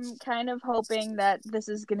am kind of hoping that this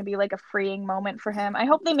is going to be like a freeing moment for him. I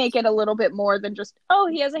hope they make it a little bit more than just, oh,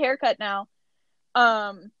 he has a haircut now.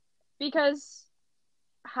 Because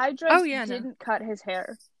Hydra didn't cut his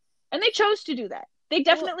hair. And they chose to do that. They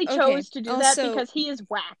definitely chose to do that because he is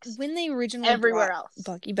waxed. When they originally everywhere brought else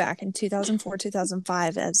Bucky back in 2004,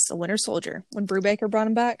 2005 as the Winter Soldier, when Brubaker brought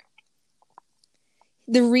him back,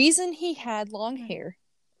 the reason he had long hair,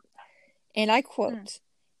 and I quote,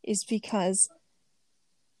 is because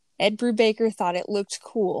Ed Brubaker thought it looked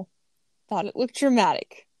cool, thought it looked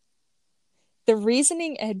dramatic. The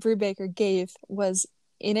reasoning Ed Brubaker gave was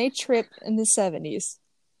in a trip in the 70s.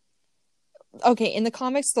 Okay, in the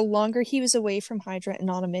comics, the longer he was away from Hydra and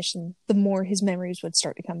on a mission, the more his memories would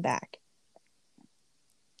start to come back.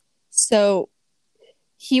 So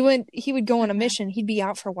he would go on a mission, he'd be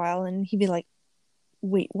out for a while, and he'd be like,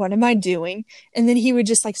 wait, what am I doing? And then he would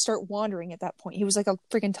just like start wandering at that point. He was like a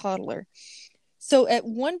freaking toddler. So at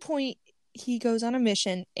one point, he goes on a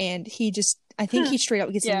mission, and I think he straight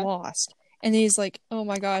up gets lost. And then he's like, oh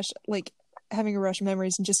my gosh, like, having a rush of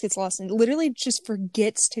memories, and just gets lost and literally just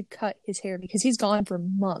forgets to cut his hair because he's gone for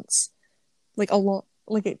months, like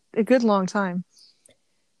a good long time.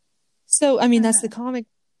 So I mean, that's the comic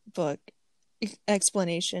book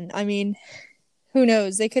explanation. I mean, who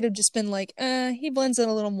knows? They could have just been like, he blends in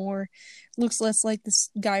a little more, looks less like this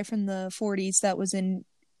guy from the 40s that was in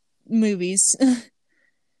movies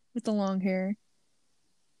with the long hair.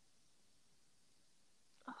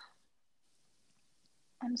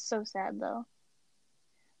 I'm so sad though.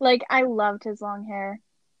 Like, I loved his long hair.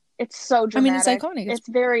 It's so dramatic. I mean, it's iconic. It's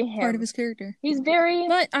very him. Part of his character. He's very.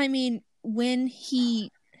 But I mean, in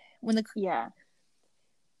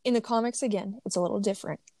the comics, again, it's a little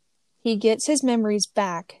different. He gets his memories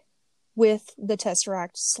back with the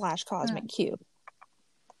Tesseract / Cosmic Cube.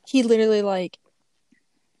 He literally like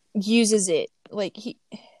uses it like he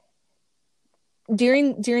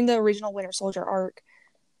during the original Winter Soldier arc.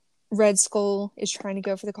 Red Skull is trying to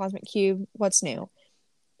go for the Cosmic Cube. What's new?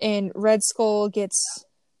 And Red Skull gets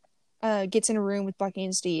in a room with Bucky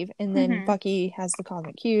and Steve, and then Bucky has the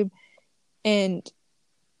Cosmic Cube, and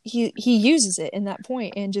he uses it in that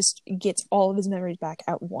point and just gets all of his memories back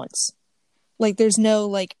at once. Like, there's no,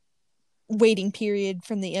 like, waiting period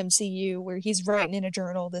from the MCU where he's writing in a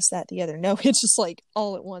journal, this, that, the other. No, it's just, like,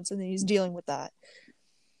 all at once, and then he's dealing with that.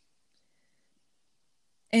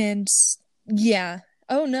 And, yeah.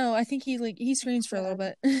 Oh, no, I think he screams for a little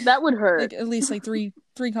bit. That would hurt. Like, at least, like, three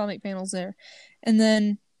comic panels there. And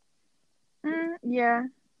then... yeah.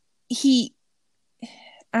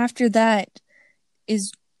 After that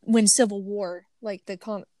is when Civil War, like the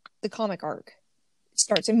comic arc,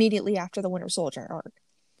 starts immediately after the Winter Soldier arc.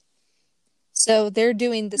 So they're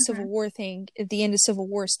doing the Civil War thing. At the end of Civil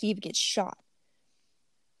War, Steve gets shot.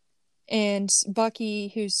 And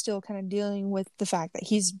Bucky, who's still kind of dealing with the fact that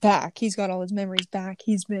he's back, he's got all his memories back,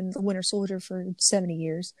 he's been the Winter Soldier for 70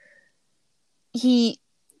 years. He's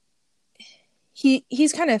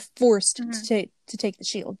kind of forced to take the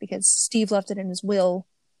shield because Steve left it in his will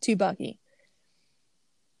to Bucky.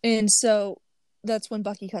 And so that's when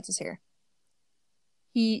Bucky cuts his hair.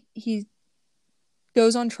 He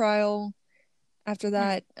goes on trial after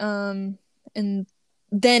that, and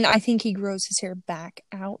then I think he grows his hair back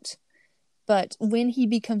out. But when he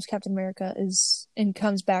becomes Captain America and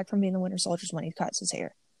comes back from being the Winter Soldier is when he cuts his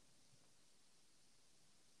hair.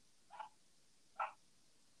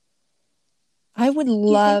 I would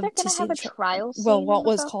love to see the trial scene. Well, what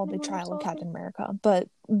was called the trial of Captain America, but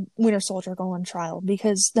Winter Soldier go on trial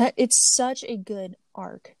because it's such a good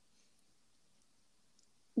arc.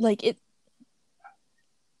 Like it.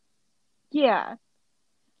 Yeah,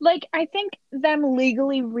 like I think them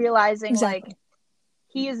legally realizing like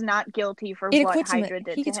he is not guilty for what Hydra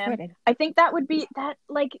did to him. Quitted. I think that would be that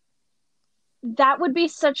would be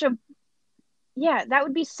such a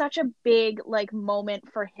big like moment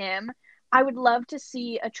for him. I would love to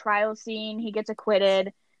see a trial scene. He gets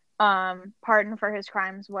acquitted, pardoned for his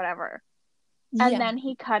crimes, whatever. Yeah. And then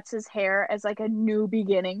he cuts his hair as like a new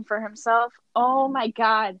beginning for himself. Oh my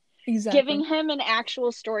God. Exactly. Giving him an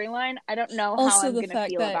actual storyline. I don't know how I'm going to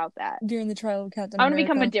feel about that. During the trial of Captain America, I'm going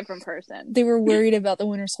to become a different person. They were worried about the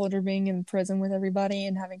Winter Soldier being in prison with everybody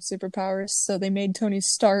and having superpowers, so they made Tony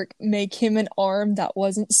Stark make him an arm that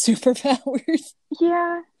wasn't superpowers.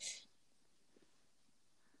 Yeah.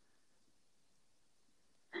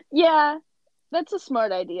 Yeah, that's a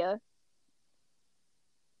smart idea.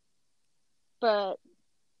 But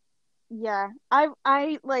yeah, I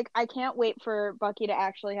can't wait for Bucky to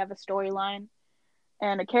actually have a storyline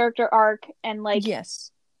and a character arc and like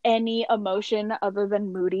any emotion other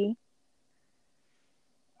than Moody.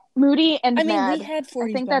 Moody and Mad. We had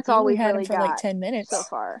 40 I think Bucky. that's all we we've had really him for got like 10 minutes so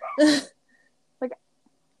far. Like,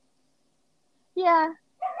 yeah,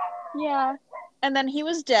 and then he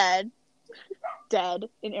was dead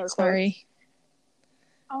in air quotes. Sorry.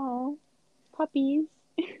 Oh, puppies.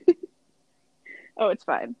 Oh, it's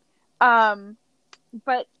fine.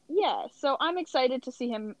 But yeah, so I'm excited to see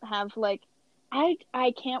him have like, I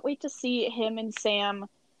can't wait to see him and Sam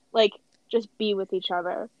like just be with each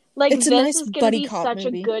other. Like it's this is going to be such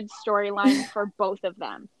movie. A good storyline for both of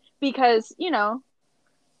them because yeah,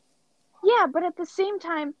 but at the same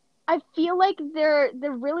time, I feel like they're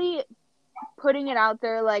really putting it out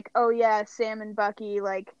there like, oh yeah, Sam and Bucky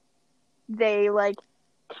like they like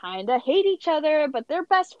kind of hate each other, but they're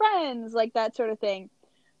best friends, like that sort of thing.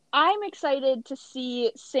 I'm excited to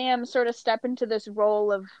see Sam sort of step into this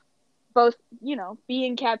role of both,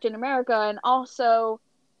 being Captain America and also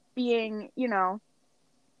being,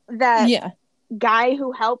 that guy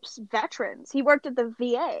who helps veterans. He worked at the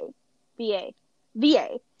VA. He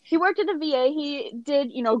worked at the VA. He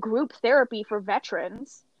did, group therapy for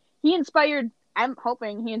veterans. I'm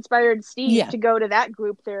hoping he inspired Steve to go to that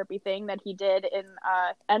group therapy thing that he did in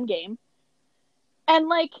Endgame. And,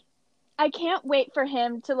 like, I can't wait for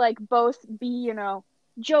him to, like, both be,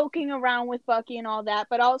 joking around with Bucky and all that,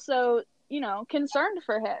 but also, concerned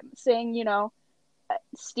for him, saying,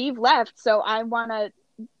 Steve left, so I want to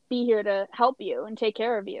be here to help you and take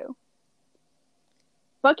care of you.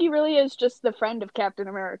 Bucky really is just the friend of Captain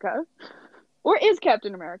America. Or is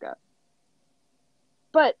Captain America.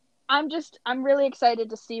 But I'm really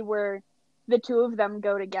excited to see where the two of them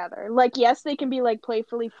go together. Like, yes, they can be, like,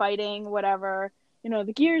 playfully fighting, whatever.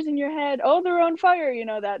 The gears in your head, oh, they're on fire,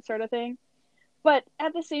 that sort of thing. But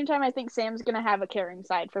at the same time, I think Sam's going to have a caring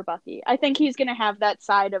side for Bucky. I think he's going to have that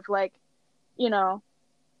side of, like,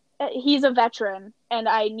 he's a veteran, and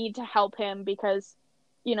I need to help him because,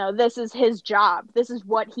 this is his job. This is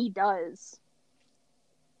what he does.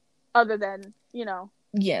 Other than,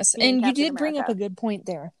 Yes, being and you Captain did bring up America. a good point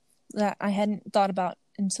there that I hadn't thought about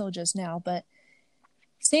until just now, but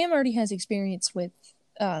Sam already has experience with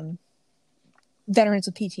veterans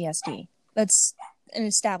with PTSD. That's an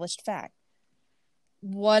established fact.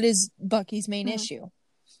 What is Bucky's main issue?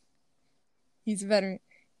 He's a veteran.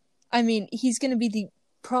 I mean, he's going to be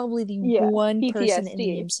probably the one person in the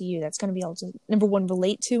PTSD. MCU that's going to be able to, number one,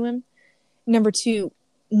 relate to him. Number two,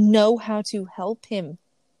 know how to help him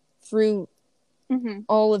through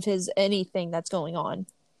all of his anything that's going on.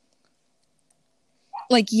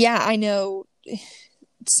 Like, yeah, I know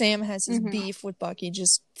Sam has his beef with Bucky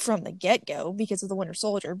just from the get-go because of the Winter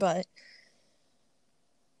Soldier, but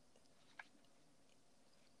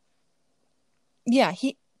yeah,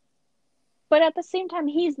 but at the same time,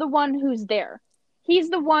 he's the one who's there. He's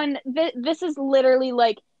the one this is literally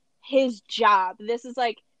like his job. This is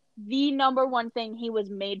like the number one thing he was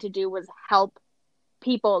made to do was help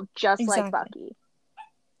people just like Bucky.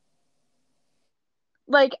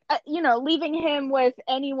 Like, leaving him with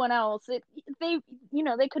anyone else, they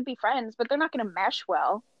could be friends, but they're not going to mesh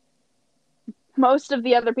well. Most of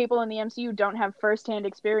the other people in the MCU don't have firsthand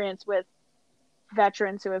experience with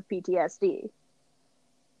veterans who have PTSD.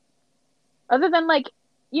 Other than, like,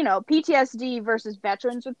 PTSD versus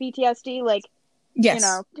veterans with PTSD, like,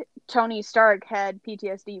 yes. Tony Stark had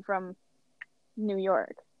PTSD from New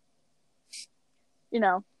York.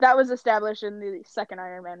 That was established in the second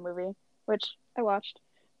Iron Man movie, which I watched,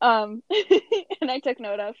 and I took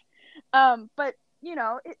note of. But,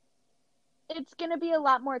 it's going to be a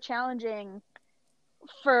lot more challenging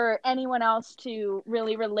for anyone else to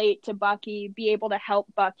really relate to Bucky, be able to help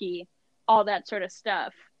Bucky, all that sort of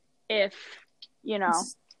stuff, if,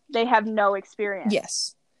 they have no experience.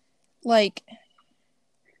 Yes. Like,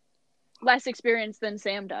 less experience than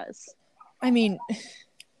Sam does. I mean,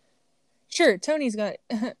 sure, Tony's got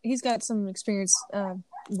some experience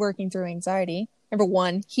working through anxiety. Number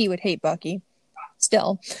one, he would hate Bucky.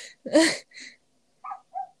 Still.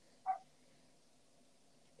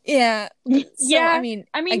 Yeah. So, I mean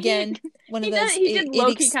again, one of those,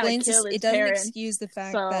 it doesn't excuse the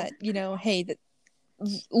fact that, hey, that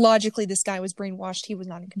logically this guy was brainwashed, he was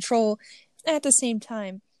not in control. At the same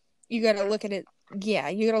time, you got to look at it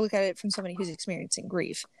from somebody who's experiencing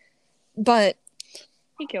grief. But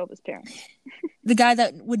he killed his parents. The guy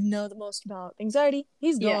that would know the most about anxiety,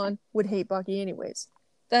 he's gone, would hate Bucky anyways.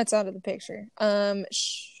 That's out of the picture.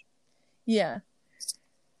 Yeah.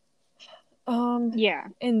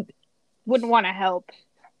 And wouldn't want to help.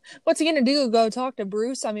 What's he gonna do? Go talk to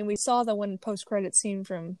Bruce? I mean, we saw the one post-credit scene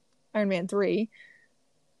from Iron Man 3.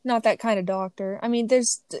 Not that kind of doctor. I mean,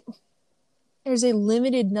 there's a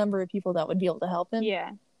limited number of people that would be able to help him.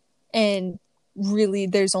 Yeah. And really,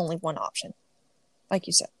 there's only one option, like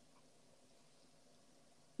you said.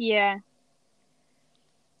 Yeah.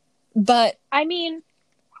 But I mean,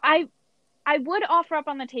 I would offer up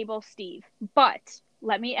on the table Steve, but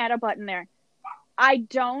let me add a button there. I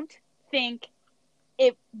don't think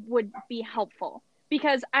it would be helpful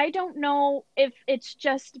because I don't know if it's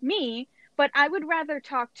just me, but I would rather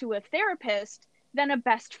talk to a therapist than a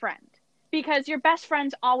best friend, because your best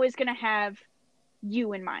friend's always going to have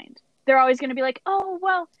you in mind. They're always going to be like, oh,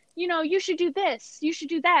 well, you should do this, you should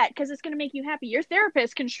do that, because it's going to make you happy. Your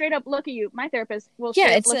therapist can straight up look at you. My therapist will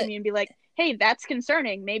straight up look at me and be like, hey, that's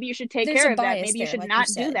concerning. Maybe you should take care of that. Maybe you should not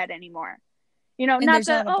do that anymore. Not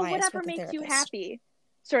the, whatever makes you happy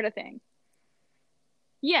sort of thing.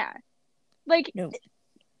 Yeah. Like,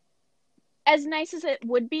 as nice as it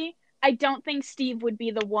would be, I don't think Steve would be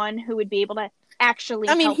the one who would be able to actually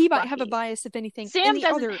help he Bucky. might have a bias, if anything. Sam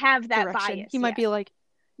doesn't have that bias. He might be like,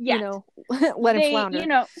 let him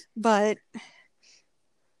flounder. But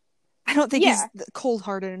I don't think he's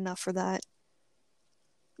cold-hearted enough for that.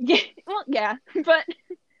 Yeah, well, yeah, but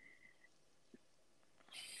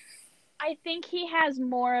I think he has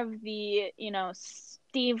more of the,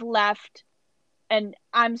 Steve left, and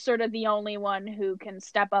I'm sort of the only one who can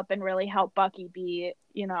step up and really help Bucky be,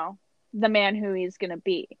 the man who he's going to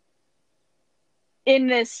be in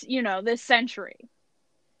this, this century.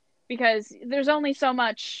 Because there's only so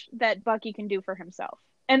much that Bucky can do for himself,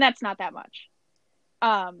 and that's not that much.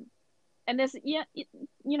 And this,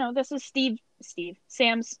 this is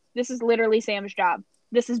Sam's. This is literally Sam's job.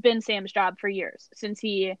 This has been Sam's job for years, since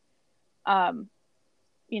he,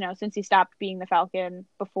 since he stopped being the Falcon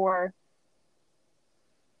before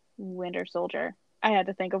Winter Soldier. I had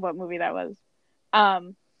to think of what movie that was.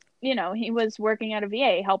 He was working at a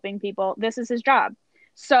VA helping people. This is his job.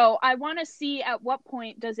 So I want to see at what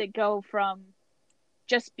point does it go from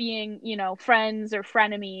just being, friends or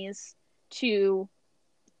frenemies to,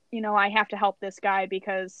 I have to help this guy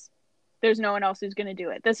because There's no one else who's going to do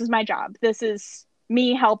it. This is my job. This is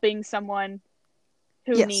me helping someone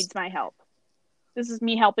who Yes. needs my help. This is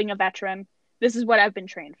me helping a veteran. This is what I've been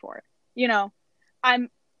trained for. You know, I'm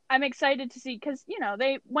excited to see, because, you know,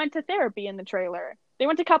 they went to therapy in the trailer. They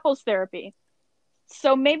went to couples therapy.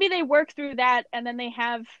 So maybe they work through that, and then they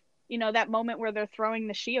have, you know, that moment where they're throwing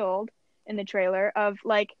the shield in the trailer of,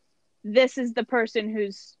 like, this is the person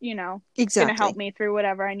who's, you know, Exactly. going to help me through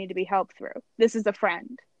whatever I need to be helped through. This is a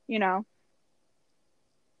friend, you know?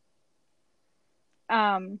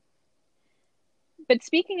 But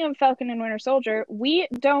speaking of Falcon and Winter Soldier, we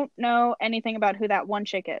don't know anything about who that one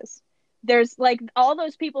chick is. There's, like, all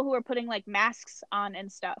those people who are putting, like, masks on and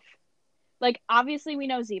stuff. Like, obviously we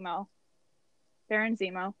know Zemo. Baron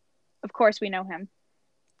Zemo. Of course we know him.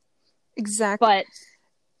 Exactly. But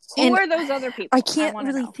who And are those other people? I can't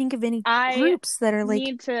really think of any groups that are, like...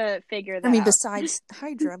 need to figure that out. I mean, besides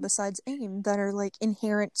Hydra, besides AIM, that are, like,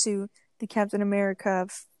 inherent to the Captain America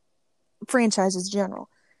franchise in general.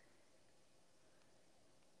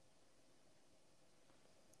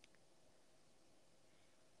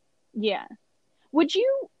 Yeah. Would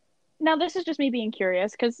you... Now, this is just me being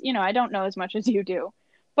curious, because, you know, I don't know as much as you do.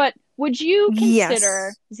 But would you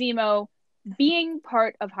consider Zemo being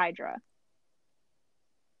part of Hydra?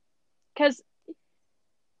 Because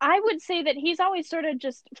I would say that he's always sort of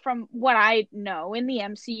just, from what I know in the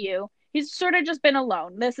MCU, he's sort of just been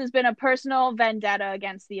alone. This has been a personal vendetta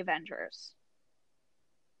against the Avengers.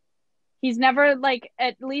 He's never, like,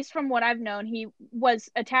 at least from what I've known, he was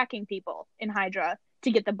attacking people in Hydra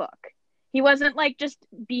to get the book. He wasn't, like, just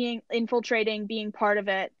infiltrating, being part of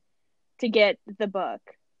it to get the book.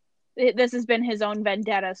 This has been his own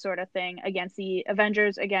vendetta sort of thing against the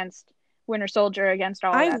Avengers, against Winter Soldier, against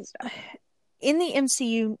all that stuff. In the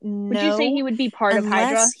MCU, no. Would you say he would be part of Hydra?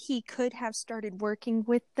 Unless he could have started working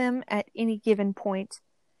with them at any given point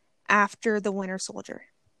after the Winter Soldier.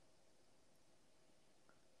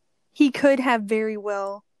 He could have very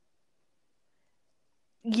well,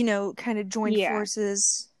 you know, kind of joined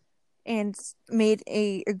forces and made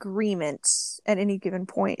a agreement at any given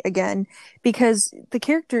point again, because the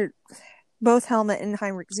character, both Helmut and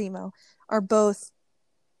Heinrich Zemo, are both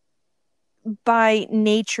by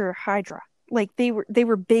nature Hydra. Like, they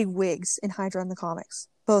were big wigs in Hydra in the comics,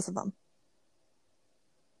 both of them.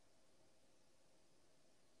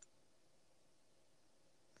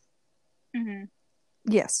 Mm-hmm.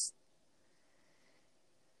 Yes.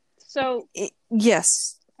 So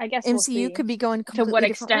yes, I guess MCU could be going to what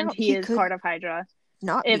extent route. He is part of Hydra,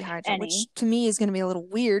 not be Hydra, which to me is going to be a little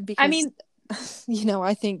weird, because, I mean, you know,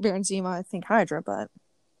 I think Baron Zemo, I think Hydra, but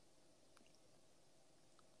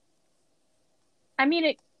I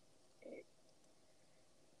mean,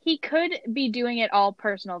 he could be doing it all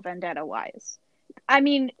personal vendetta wise. I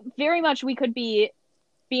mean, very much we could be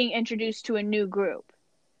being introduced to a new group,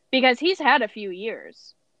 because he's had a few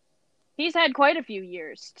years. He's had quite a few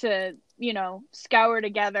years to, you know, scour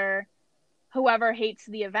together whoever hates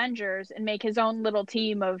the Avengers and make his own little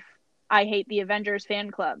team of I Hate the Avengers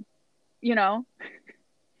fan club, you know?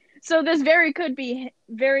 So this very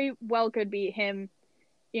well could be him,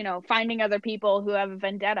 you know, finding other people who have a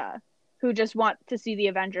vendetta, who just want to see the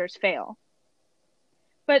Avengers fail.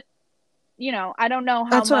 But, you know, I don't know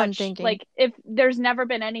how that's much, what I'm thinking. Like, if there's never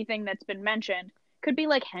been anything that's been mentioned, could be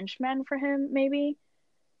like henchmen for him, maybe.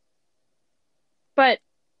 But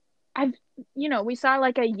you know, we saw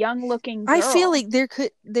like a young looking girl. I feel like there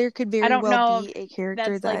could very well be a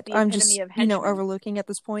character that I'm just, you know, overlooking at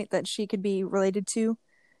this point, that she could be related to,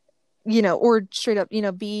 you know, or straight up, you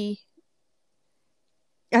know, be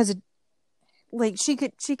as a, like, she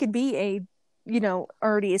could be a, you know,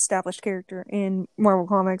 already established character in Marvel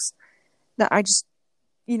Comics that I just,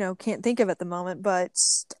 you know, can't think of at the moment, but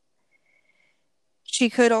she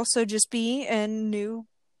could also just be a new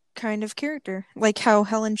kind of character, like how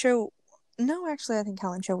Helen Cho. No, actually, I think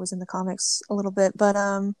Helen Cho was in the comics a little bit, but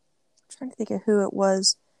I'm trying to think of who it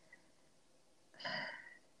was.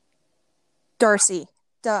 Darcy.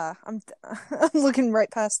 Duh. I'm looking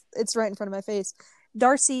right past. It's right in front of my face.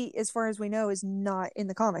 Darcy, as far as we know, is not in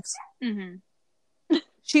the comics. Mm-hmm.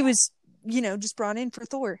 She was, you know, just brought in for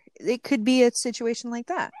Thor. It could be a situation like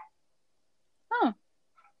that. Oh.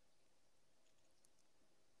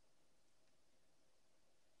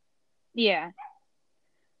 Yeah.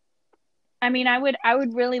 I mean, I would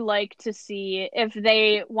really like to see, if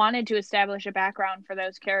they wanted to establish a background for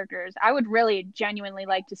those characters, I would really genuinely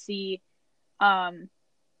like to see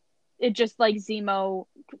it just like Zemo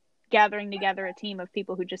gathering together a team of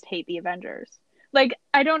people who just hate the Avengers. Like,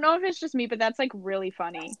 I don't know if it's just me, but that's like really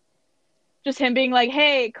funny. Just him being like,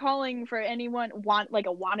 hey, calling for anyone, like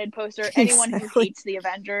a wanted poster, anyone who hates the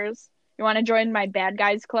Avengers. You want to join my bad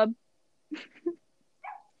guys club?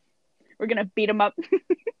 We're gonna beat him up.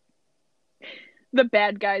 The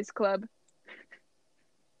bad guys club.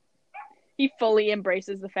 He fully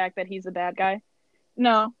embraces the fact that he's a bad guy.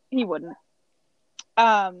 No, he wouldn't.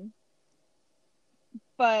 But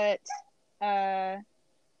let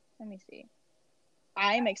me see.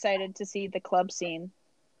 I'm excited to see the club scene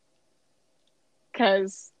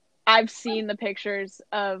because I've seen the pictures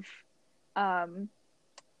of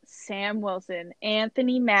Sam Wilson,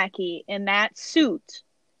 Anthony Mackie in that suit.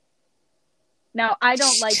 Now, I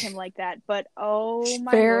don't like him like that, but oh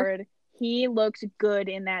my word, he looks good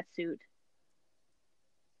in that suit.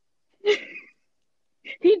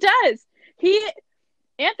 He does.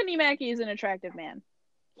 Anthony Mackie is an attractive man.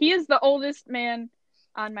 He is the oldest man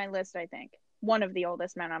on my list, I think. One of the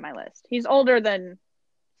oldest men on my list. He's older than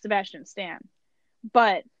Sebastian Stan.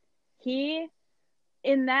 But in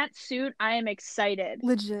that suit, I am excited.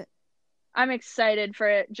 Legit. I'm excited for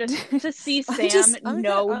it just to see Sam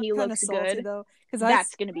he looks good. Though,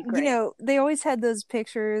 that's going to be great. You know, they always had those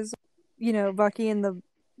pictures, you know, Bucky in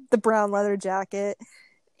the brown leather jacket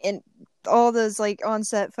and all those like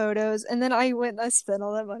on-set photos. And then I went and I spent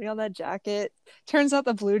all that money on that jacket. Turns out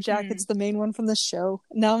the blue jacket's the main one from the show.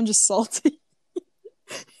 Now I'm just salty.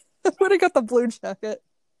 I would have got the blue jacket.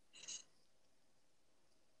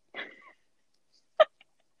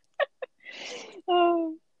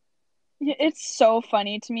 Oh. It's so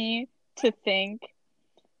funny to me to think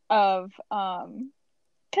of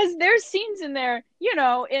because there's scenes in there, you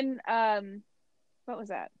know, in what was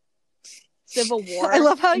that? Civil War. I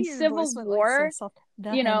love how in your Civil voice went War, like so soft.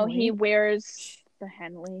 you know, Henley. he wears the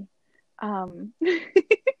Henley. I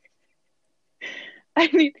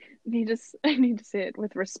need to say it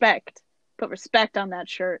with respect. Put respect on that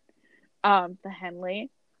shirt. The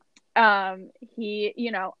Henley. He,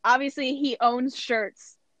 you know, obviously he owns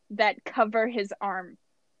shirts that cover his arm.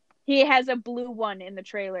 He has a blue one in the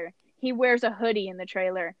trailer. He wears a hoodie in the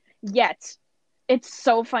trailer. Yet, it's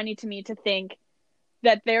so funny to me to think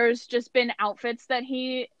that there's just been outfits that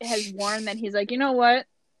he has worn that he's like, you know what?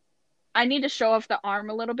 I need to show off the arm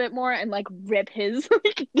a little bit more and like rip his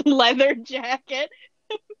like, leather jacket.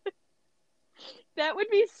 That would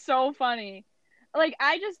be so funny. Like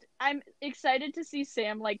I'm excited to see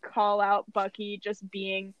Sam like call out Bucky just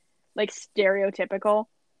being like stereotypical.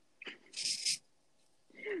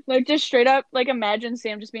 Like just straight up like imagine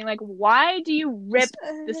Sam just being like, why do you rip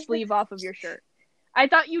the sleeve off of your shirt? I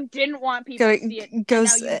thought you didn't want people to see it. And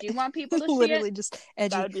now you do want people to see it. Literally just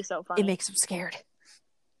edgy. That would be so funny. It makes him scared.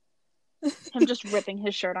 Him just ripping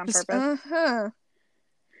his shirt on purpose.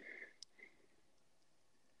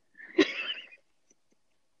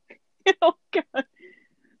 Oh god.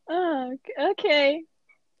 Oh, okay.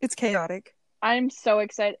 It's chaotic. I'm so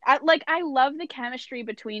excited. I love the chemistry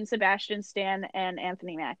between Sebastian Stan and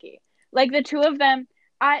Anthony Mackie. Like the two of them,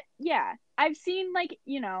 I've seen like,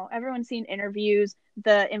 you know, everyone's seen interviews,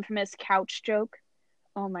 the infamous couch joke.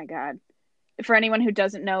 Oh my god. For anyone who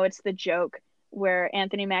doesn't know, it's the joke where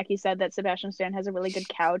Anthony Mackie said that Sebastian Stan has a really good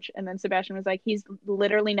couch, and then Sebastian was like, he's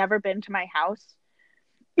literally never been to my house.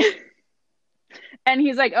 And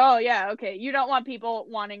he's like, oh yeah, okay, you don't want people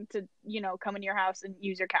wanting to, you know, come in your house and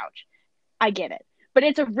use your couch. I get it. But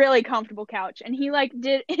it's a really comfortable couch. And he like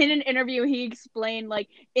did in an interview, he explained like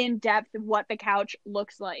in depth what the couch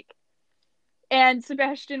looks like. And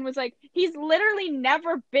Sebastian was like, he's literally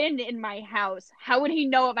never been in my house. How would he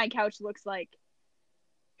know what my couch looks like?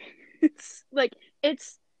 It's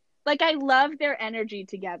like I love their energy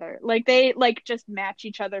together. Like they like just match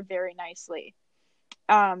each other very nicely.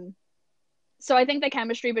 So I think the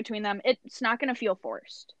chemistry between them, it's not going to feel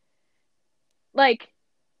forced. Like,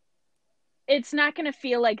 it's not going to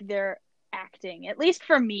feel like they're acting. At least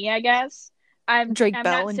for me, I guess. I'm Bell not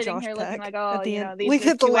and sitting Josh here Peck looking like, oh, you know, these Look are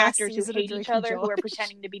at the two last actors who season of hate Drake each and other who are Josh.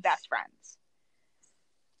 pretending to be best friends.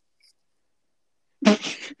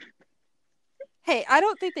 Hey, I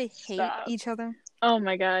don't think they hate Stop. each other. Oh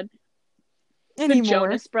my god. Anymore. The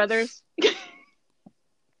Jonas Brothers.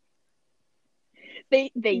 They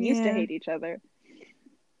used to hate each other.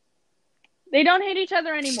 They don't hate each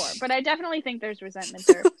other anymore, but I definitely think there's resentment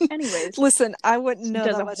there. Anyways. Listen, I wouldn't know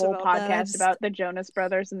does that a much whole about podcast that. about the Jonas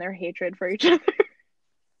Brothers and their hatred for each other.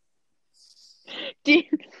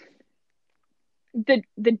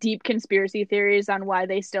 The deep conspiracy theories on why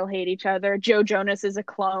they still hate each other. Joe Jonas is a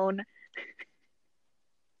clone.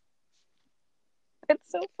 That's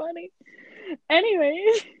so funny.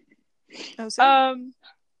 Anyways.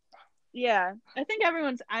 Yeah, I think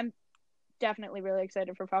I'm definitely really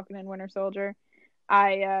excited for Falcon and Winter Soldier.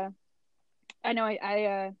 I know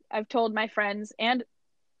I've told my friends and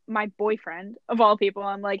my boyfriend of all people.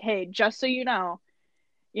 I'm like, hey, just so you know,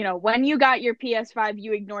 when you got your PS5,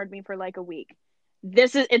 you ignored me for like a week.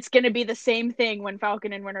 It's gonna be the same thing when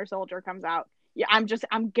Falcon and Winter Soldier comes out. Yeah, I'm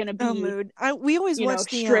gonna Oh, be, mood. We always you know, watch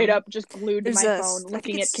the straight up just glued to There's my a phone, I think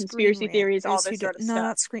looking at it's Screen conspiracy Rant theories, all is who this did sort of no, stuff.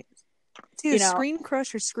 not Screen. It's either You know, Screen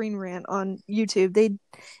Crush or Screen Rant on YouTube.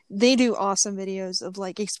 They do awesome videos of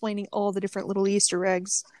like explaining all the different little Easter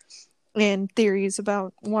eggs and theories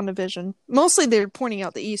about WandaVision. Mostly they're pointing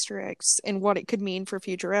out the Easter eggs and what it could mean for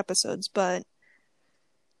future episodes, but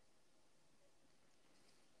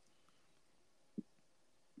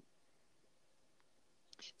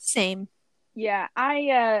same. yeah,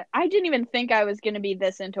 I didn't even think I was gonna be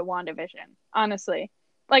this into WandaVision, honestly.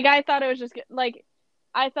 Like I thought it was just like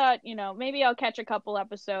I thought, you know, maybe I'll catch a couple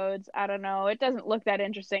episodes. I don't know. It doesn't look that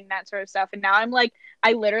interesting, that sort of stuff. And now I'm like,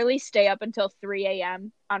 I literally stay up until 3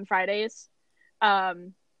 a.m. on Fridays,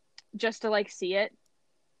 um, just to like see it.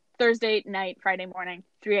 Thursday night, Friday morning,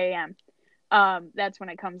 3 a.m. That's when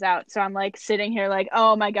it comes out. So I'm like sitting here like,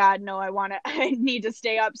 oh my God, no, I need to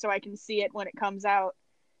stay up so I can see it when it comes out.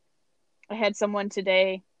 I had someone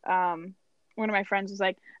today, one of my friends was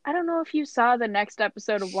like, I don't know if you saw the next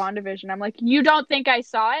episode of WandaVision. I'm like, you don't think I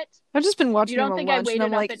saw it? I've just been You watching them don't on think I lunch, and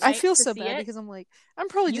I'm waited up like, at I night feel to so see bad it? because I'm like, I'm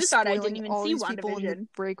probably You just thought I didn't spoiling even all see these people in the WandaVision.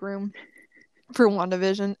 break room for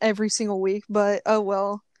WandaVision every single week, but oh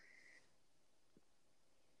well.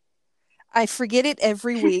 I forget it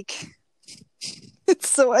every week.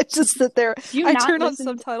 So I just sit there. Do you I not turn on listen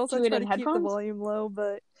subtitles. I to it try in to keep the headphones? volume low,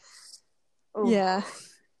 but Ooh. yeah.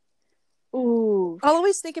 Ooh. I'll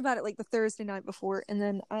always think about it like the Thursday night before, and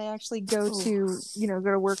then I actually go to,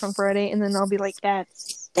 go to work on Friday, and then I'll be like,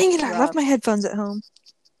 That's dang it, I rough. left my headphones at home.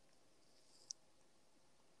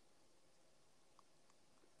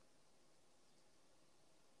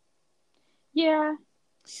 Yeah.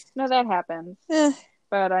 No, that happens. Eh.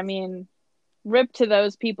 But I mean, rip to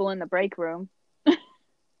those people in the break room.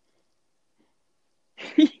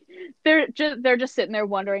 they're just sitting there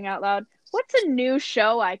wondering out loud, what's a new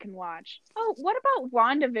show I can watch? Oh, what about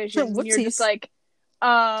WandaVision? And you're just Whoopsies. like,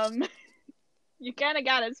 you kind of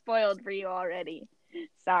got it spoiled for you already.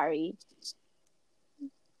 Sorry.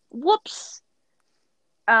 Whoops.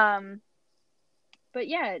 But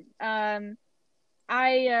yeah, I'm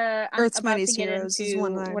Earth's about to Mightiest get Heroes is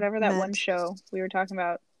one into that I whatever that one meant. show we were talking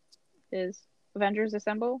about is. Avengers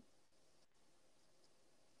Assemble?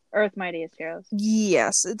 Earth Mightiest Heroes.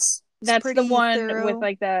 Yes, it's That's the pretty one thorough. with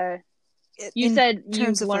like you in said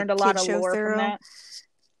terms you've of like learned a lot kid of show lore from thorough, that.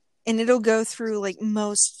 and it'll go through like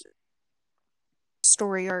most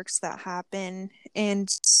story arcs that happen and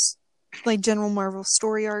like general Marvel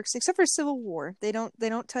story arcs, except for Civil War. They don't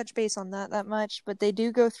touch base on that much, but they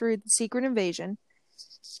do go through the Secret Invasion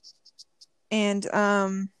and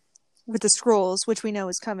with the Skrulls, which we know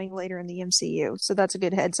is coming later in the MCU, so that's a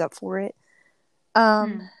good heads up for it.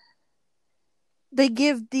 They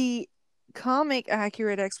give the comic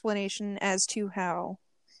accurate explanation as to how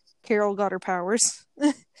Carol got her powers.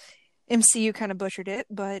 MCU kind of butchered it,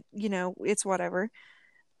 but it's whatever.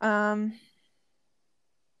 No,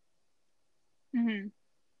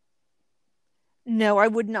 I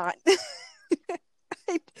would not.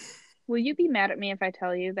 Will you be mad at me if I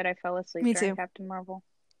tell you that I fell asleep Me during too. Captain Marvel?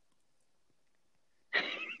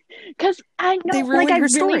 Because I know, They like, ruined I her really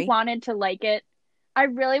story. wanted to like it. I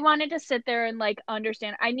really wanted to sit there and like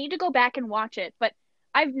understand. I need to go back and watch it, but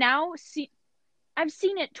I've seen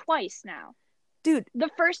it twice now. Dude, the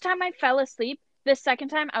first time I fell asleep, the second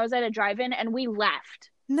time I was at a drive-in and we left.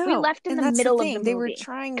 no, We left in and the that's middle the of the thing. They were movie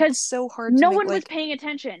trying because so hard to no make one was like paying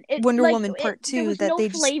attention. Wonder Woman Part 2 there was that no they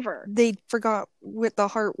flavor. They forgot what the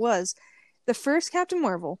heart was. The first Captain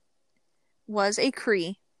Marvel was a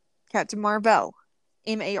Kree, Captain Marvel,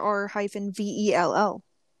 Mar-Vell.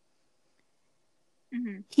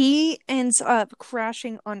 Mm-hmm. He ends up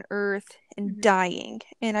crashing on Earth and dying,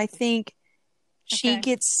 and I think she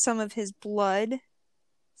gets some of his blood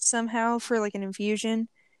somehow for like an infusion,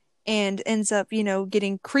 and ends up,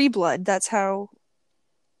 getting Kree blood. That's how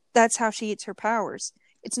she gets her powers.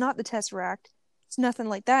 It's not the Tesseract. It's nothing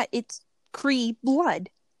like that. It's Kree blood,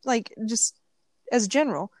 like just as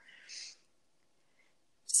general.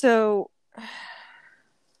 So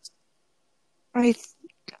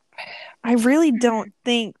I really don't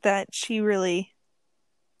think that she really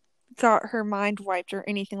got her mind wiped or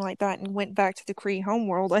anything like that and went back to the Kree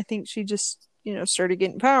homeworld. I think she just, started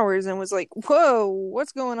getting powers and was like, whoa,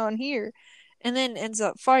 what's going on here? And then ends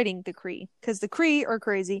up fighting the Kree. Because the Kree are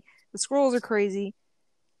crazy. The Skrulls are crazy.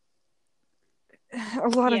 A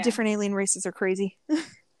lot of different alien races are crazy.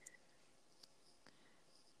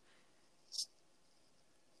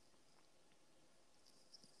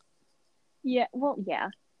 Yeah, well, yeah.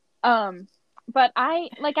 But I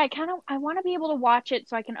want to be able to watch it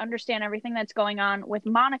so I can understand everything that's going on with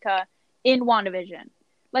Monica in WandaVision.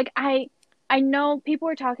 Like I know people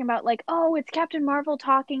are talking about like, oh, it's Captain Marvel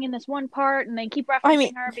talking in this one part and they keep I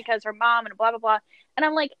mean, referencing her because her mom and blah blah blah. And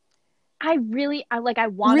I'm like, I want to know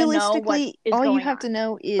what realistically, is all you going have to on.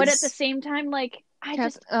 know But at the is same time, like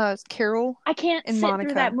Carol I can't and sit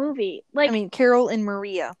through that Monica. movie. I mean, Carol and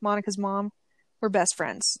Maria, Monica's mom, were best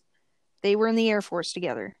friends. They were in the Air Force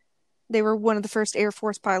together. They were one of the first Air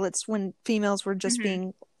Force pilots when females were just Mhm.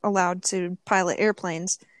 being allowed to pilot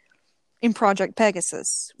airplanes in Project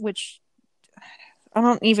Pegasus, which I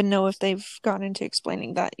don't even know if they've gotten into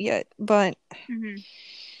explaining that yet, but Mhm.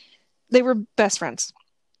 they were best friends.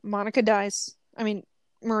 Monica dies. I mean,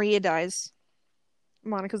 Maria dies.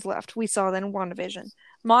 Monica's left. We saw that in WandaVision.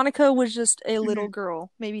 Monica was just a little Mhm.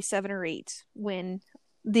 girl, maybe 7 or 8, when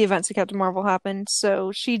the events of Captain Marvel happened.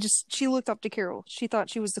 So she looked up to Carol. She thought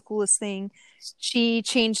she was the coolest thing. She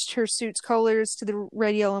changed her suit's colors to the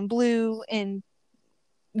red, yellow, and blue, and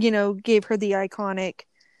gave her the iconic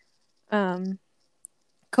um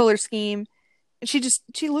color scheme. And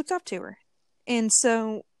she looked up to her. And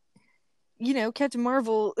so, Captain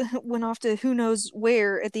Marvel went off to who knows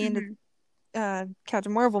where at the end of Mhm.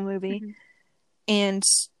 Captain Marvel movie Mhm. and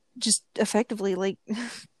just effectively like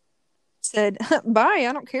said, "Bye,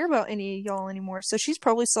 I don't care about any of y'all anymore." So she's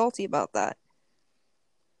probably salty about that.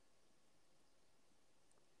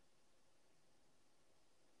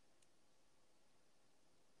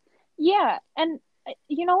 Yeah, and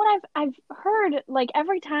you know what I've heard like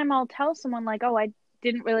every time I'll tell someone like, "Oh, I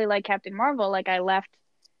didn't really like Captain Marvel, like I left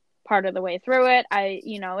part of the way through it.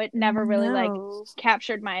 It never really like No.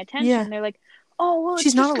 captured my Yeah. attention." They're like, "Oh, well, it's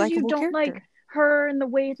She's not just a because you likable don't like character. her and the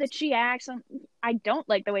way that she acts." I don't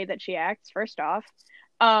like the way that she acts, first off.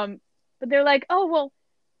 Um, but they're like, oh well,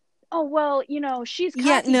 she's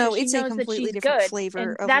Yeah, cocky because no, she it's a knows that completely she's different good, flavor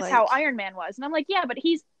and of that's how like Iron Man was. And I'm like, yeah, but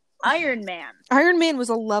he's Iron Man. Iron Man was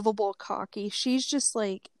a lovable cocky. She's just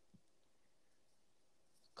like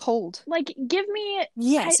cold. Like, give me. I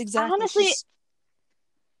Yes, exactly. honestly,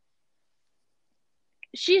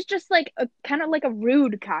 she's just like a kind of like a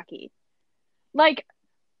rude cocky. Like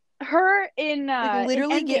her Like in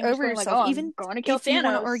literally get Endgame just over going like, yourself. "Oh, I'm Even going to kill if you want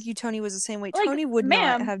to Thanos." argue Tony was the same way, Like, Tony would not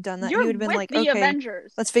ma'am, have done that. He you're would have been with like, the "Okay,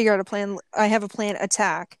 Avengers. let's figure out a plan. I have a plan.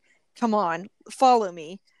 Attack. Come on, follow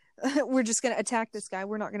me. We're just gonna attack this guy.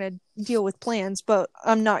 We're not gonna deal with plans, but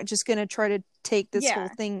I'm not just gonna try to take this whole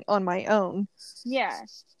Yeah. thing on my own." Yeah.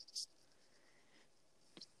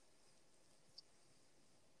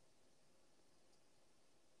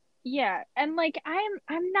 Yeah. And like I'm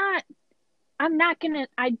not gonna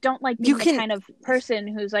I don't like You being the can kind of person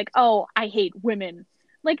who's like, "Oh, I hate women."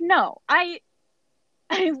 Like, no. I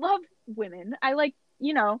love women. I like,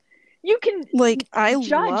 you can like I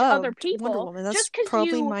judge other loved Wonder people Woman. That's just because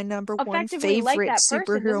probably you my number one effectively like favorite that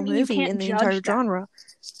person superhero doesn't mean you movie in can't the entire judge them. genre.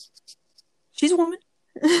 She's a woman.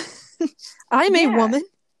 I'm a Yeah. woman.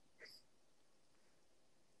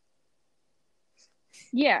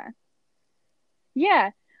 Yeah.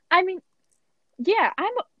 Yeah. I mean, yeah,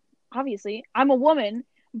 obviously I'm a woman,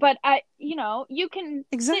 but you can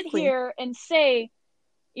sit Exactly. here and say,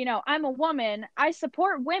 I'm a woman, I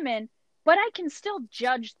support women, but I can still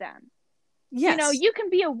judge them. Yes. You can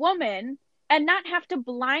be a woman and not have to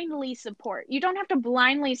blindly support. You don't have to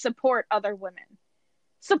blindly support other women.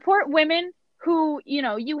 Support women who,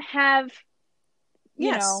 you have, you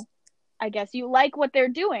Yes. know, I guess you like what they're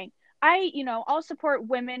doing. I'll support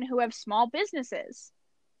women who have small businesses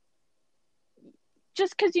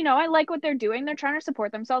just because I like what they're doing. They're trying to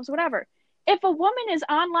support themselves, whatever. If a woman is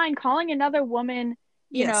online calling another woman,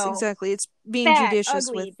 you Yes, know exactly. It's being fat, judicious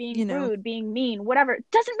with, ugly, being rude, being mean, whatever,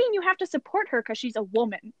 doesn't mean you have to support her because she's a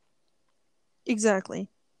woman. exactly.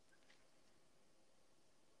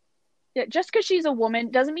 Yeah, just because she's a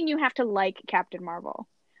woman doesn't mean you have to like Captain Marvel.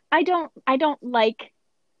 I don't like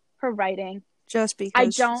her writing. Just I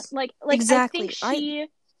because don't she's like I think exactly. she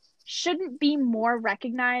shouldn't be more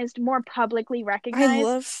recognized, more publicly I recognized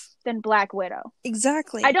love than Black Widow. I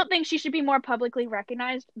exactly. don't think she should be more publicly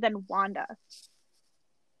recognized than Wanda.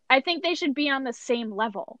 I think they should be on the same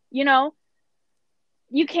level.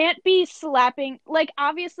 You can't be slapping, like,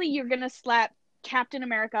 obviously you're gonna slap Captain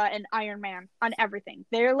America and Iron Man on everything.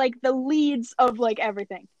 They're like the leads of like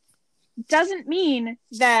everything. Doesn't mean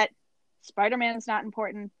that Spider-Man's not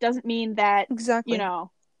important. Doesn't mean that, you Exactly.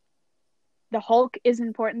 know, the Hulk isn't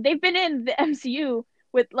important. They've been in the MCU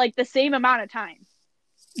with like the same amount of time.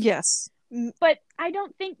 Yes. But I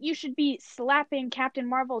don't think you should be slapping Captain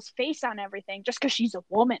Marvel's face on everything just because she's a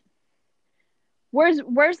woman. Where's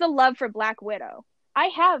the love for Black Widow? I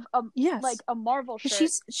have Yes. a Marvel shirt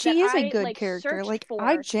that She is a I good character. searched Like, for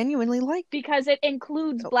I genuinely like because it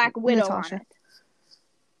includes Black Widow Natasha. on it.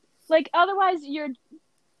 Like, otherwise you're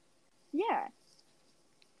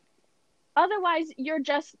otherwise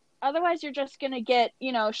you're just gonna get,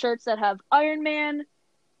 shirts that have Iron Man,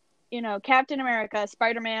 Captain America,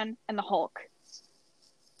 Spider-Man, and the Hulk.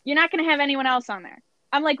 You're not gonna have anyone else on there.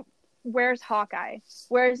 I'm like, where's Hawkeye?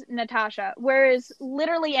 Where's Natasha? Where is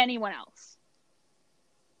literally anyone else?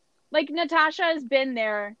 Like, Natasha has been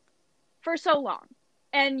there for so long.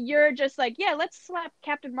 And you're just like, yeah, let's slap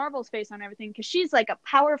Captain Marvel's face on everything because she's like a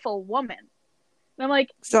powerful woman. And I'm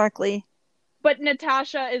like, exactly. but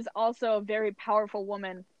Natasha is also a very powerful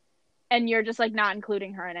woman, and you're just like not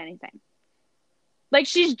including her in anything. Like,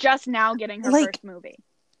 she's just now getting her first movie.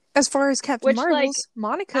 As far as Captain Marvel's,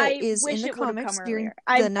 Monica I is wish in the it would've comics come during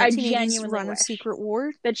earlier. the I 1980s genuinely run of wish Secret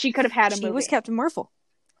War. that she could have had a movie. She was Captain Marvel.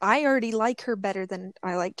 I already like her better than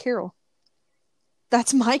I like Carol.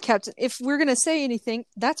 That's my Captain. If we're gonna say anything,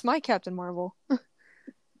 that's my Captain Marvel.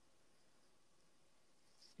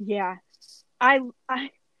 Yeah,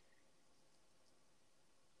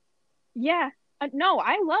 yeah. No,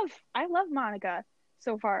 I love Monica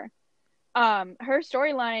so far. Her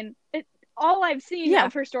storyline, all I've seen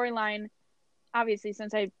of her storyline, obviously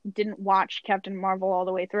since I didn't watch Captain Marvel all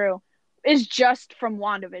the way through, is just from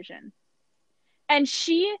WandaVision. And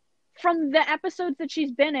she, from the episodes that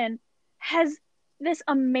she's been in, has this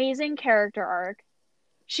amazing character arc.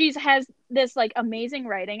 She has this like amazing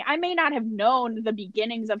writing. I may not have known the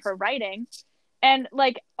beginnings of her writing, and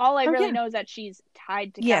like all I really know is that she's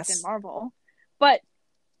tied to Captain Marvel. But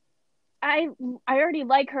I already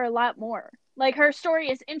like her a lot more. Like, her story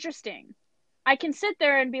is interesting. I can sit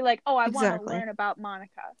there and be like, oh, I want to learn about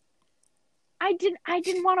Monica. I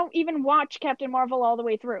didn't want to even watch Captain Marvel all the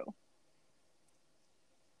way through.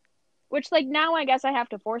 Which, like, now I guess I have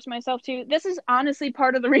to force myself to. This is honestly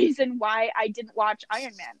part of the reason why I didn't watch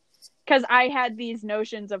Iron Man. Because I had these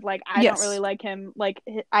notions of, like, I don't really like him. Like,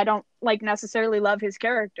 I don't, like, necessarily love his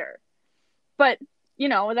character. But,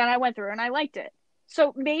 then I went through and I liked it.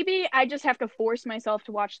 So maybe I just have to force myself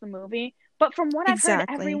to watch the movie. But from what I've heard,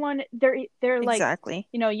 everyone, they're like,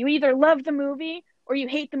 you either love the movie or you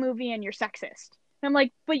hate the movie and you're sexist. And I'm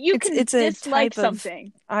like, but you can dislike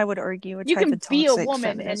something. I would argue you can be a woman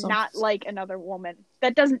feminism. And not like another woman.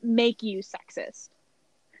 That doesn't make you sexist.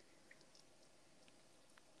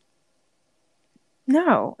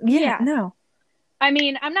 No. Yeah. No. I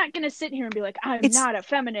mean, I'm not going to sit here and be like, I'm not a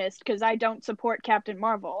feminist because I don't support Captain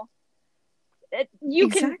Marvel. You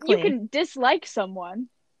can dislike someone.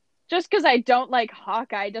 Just because I don't like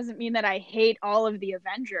Hawkeye doesn't mean that I hate all of the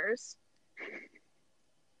Avengers.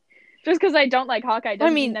 Just because I don't like Hawkeye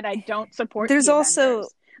doesn't mean that I don't support the Avengers. There's also,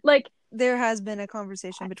 like, there has been a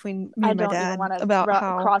conversation between me and my dad about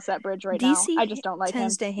how cross that bridge right DC now. I just don't like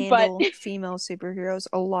tends to handle female superheroes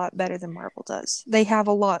a lot better than Marvel does. They have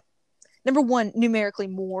a lot. Number one, numerically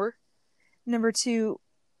more. Number two,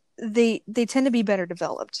 they tend to be better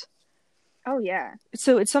developed. Oh, yeah.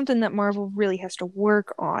 So it's something that Marvel really has to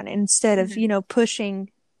work on instead of,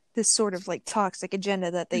 pushing this sort of like toxic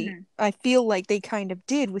agenda that they, I feel like they kind of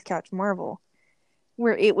did with Captain Marvel,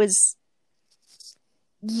 where it was,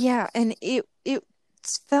 and it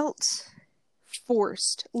felt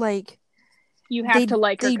forced. Like, you have to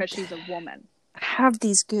like her because she's a woman. Have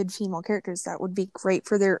these good female characters that would be great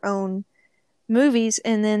for their own movies,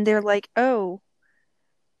 and then they're like, oh,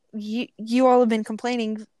 you all have been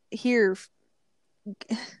complaining. Here,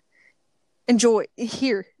 enjoy.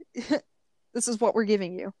 Here, this is what we're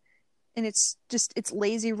giving you. And it's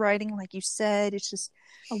lazy writing, like you said. It's just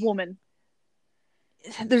a woman.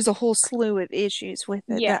 There's a whole slew of issues with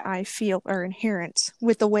it that I feel are inherent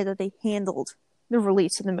with the way that they handled the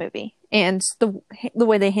release of the movie and the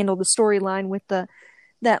way they handled the storyline with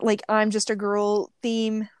that like I'm just a girl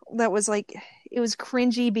theme that was like, it was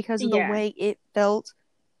cringy because of the way it felt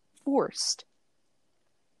forced.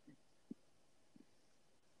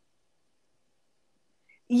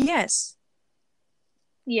 Yes.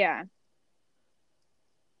 Yeah.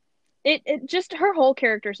 It just, her whole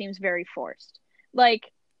character seems very forced. Like,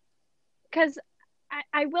 because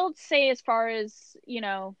I will say, as far as,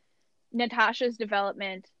 Natasha's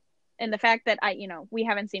development and the fact that we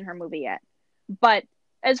haven't seen her movie yet, but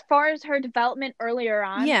as far as her development earlier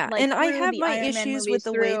on, and I have my issues with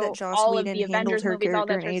the way that Joss Whedon handled her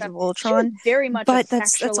character in Age of Ultron, very much but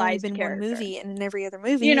that's only been character. One movie, and in every other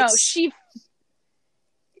movie,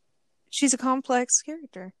 she's a complex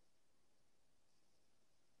character.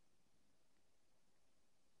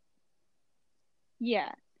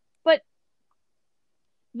 Yeah, but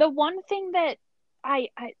the one thing that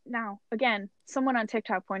now again, someone on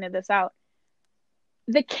TikTok pointed this out.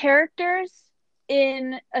 The characters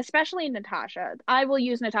especially Natasha, I will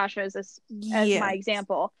use Natasha as my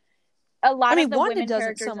example. A lot of the Wanda women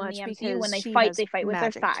doesn't characters so in much the MCU, because when they she fight, has they fight with their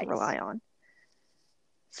magic thighs. to rely on.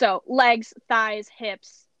 So legs, thighs,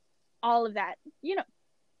 hips, all of that.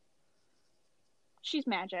 She's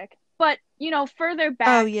magic. But, further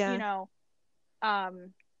back,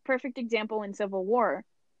 perfect example in Civil War,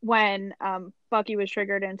 when Bucky was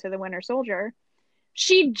triggered into the Winter Soldier,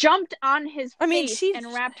 she jumped on his face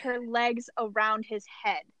and wrapped her legs around his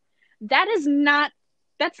head. That's not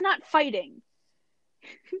fighting.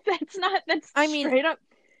 That's straight up.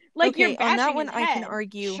 Like, okay, you're on that one, his I can head,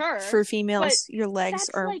 argue sure, for females, your legs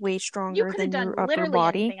are way stronger than your upper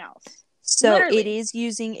body. Else. So it is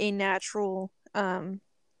using a natural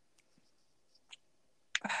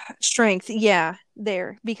strength,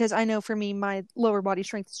 there. Because I know for me, my lower body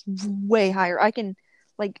strength is way higher. I can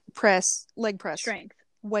leg press strength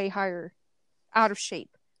way higher out of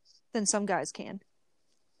shape than some guys can.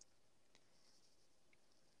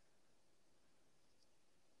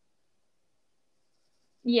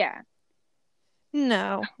 Yeah.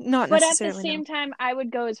 No, not necessarily. But at the same time, I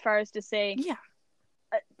would go as far as to say,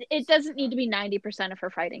 it doesn't need to be 90% of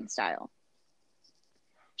her fighting style.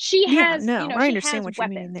 She has, I understand what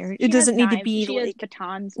weapons. you mean there. It doesn't need to be she has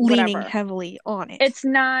batons, leaning whatever. heavily on it. It's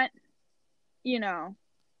not,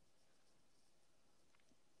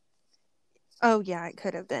 Oh yeah, it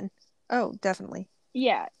could have been. Oh, definitely.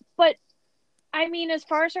 Yeah, but as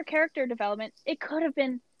far as her character development, it could have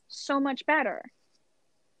been so much better.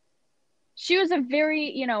 She was a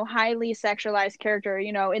very, highly sexualized character.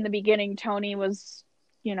 In the beginning, Tony was,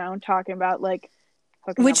 talking about like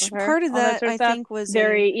hooking up with her. Part of that sort of I stuff. think was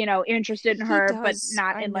very, interested in her, but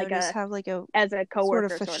not in have like a as a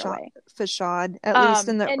coworker sort of way. facade, at least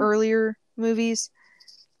in the earlier movies,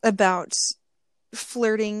 about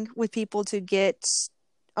flirting with people to get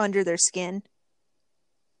under their skin.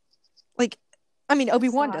 Like,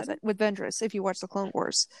 Obi-Wan does it with Ventress if you watch the Clone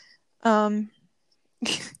Wars.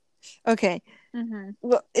 Okay. Mm-hmm.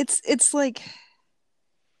 Well, it's like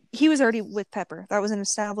he was already with Pepper. That was an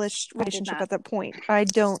established relationship at that point.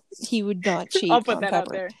 He would not cheat I'll put on that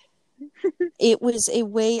Pepper. Out there. It was a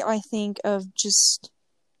way, I think, of just...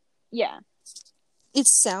 Yeah. It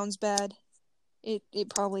sounds bad. It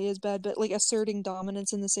probably is bad, but like asserting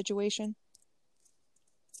dominance in the situation.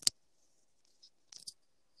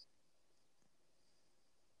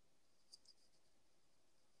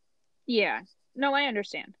 Yeah. No, I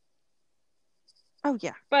understand. Oh,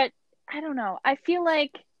 yeah. But, I don't know. I feel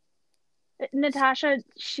like Natasha,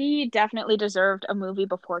 she definitely deserved a movie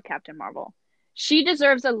before Captain Marvel. She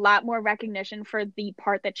deserves a lot more recognition for the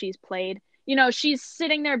part that she's played. She's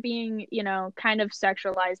sitting there being, kind of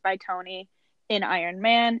sexualized by Tony in Iron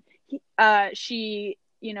Man. She,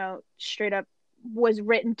 straight up was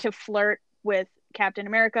written to flirt with Captain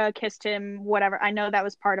America, kissed him, whatever. I know that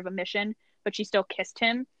was part of a mission, but she still kissed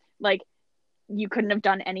him. Like, you couldn't have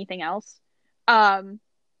done anything else. And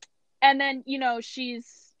then,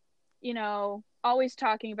 she's, always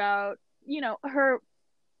talking about, her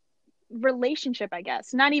relationship, I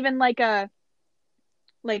guess. Not even like a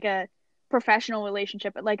professional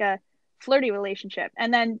relationship, but like a flirty relationship.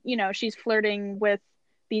 And then, she's flirting with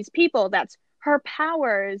these people. That's her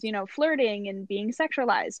powers, flirting and being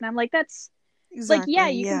sexualized. And I'm like, that's exactly,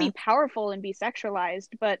 like, you can be powerful and be sexualized,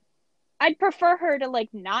 but I'd prefer her to like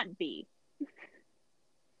not be.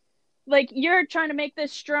 Like, you're trying to make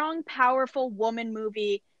this strong, powerful woman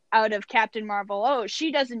movie out of Captain Marvel. Oh,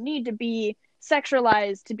 she doesn't need to be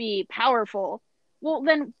sexualized to be powerful. Well,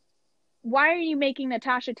 then why are you making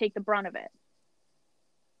Natasha take the brunt of it?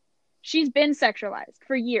 She's been sexualized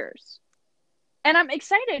for years. And I'm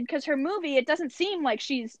excited because her movie, it doesn't seem like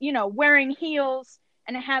she's, wearing heels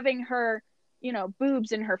and having her,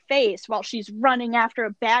 boobs in her face while she's running after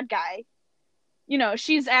a bad guy.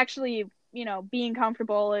 She's actually, being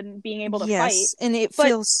comfortable and being able to fight. Yes, and it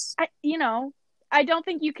feels... I don't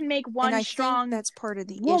think you can make one strong, that's part of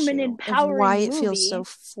the woman issue empowering of why movie it feels so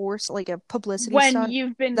forced, like a publicity when stunt.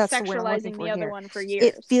 You've been that's sexualizing the other one for years.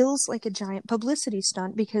 It feels like a giant publicity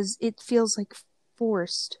stunt because it feels like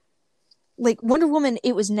forced. Like Wonder Woman,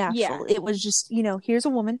 it was natural. Yeah. It was just, here's a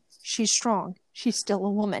woman. She's strong. She's still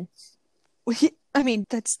a woman.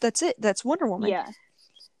 That's it. That's Wonder Woman. Yeah.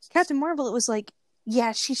 Captain Marvel, it was like,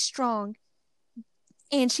 yeah, she's strong,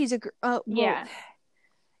 and she's a yeah.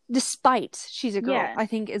 Despite she's a girl, Yeah. I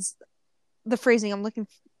think is the phrasing I'm looking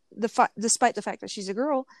for. Despite the fact that she's a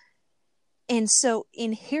girl, and so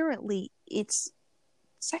inherently it's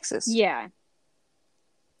sexist. Yeah.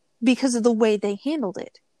 Because of the way they handled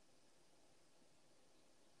it.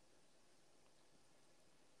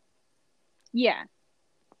 Yeah.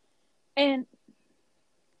 And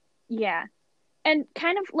yeah. And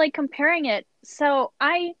kind of like comparing it. So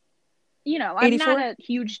I'm not 84? a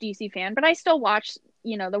huge DC fan, but I still watch,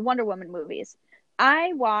 the Wonder Woman movies.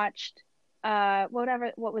 I watched what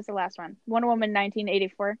was the last one? Wonder Woman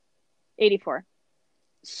 1984. 84.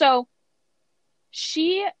 So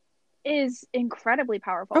she is incredibly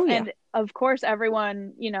powerful. Oh, yeah. And of course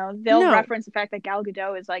everyone, they'll No. reference the fact that Gal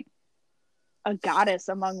Gadot is like a goddess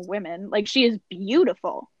among women. Like she is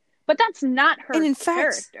beautiful. But that's not her And in fact,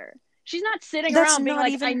 character. She's not sitting that's around being not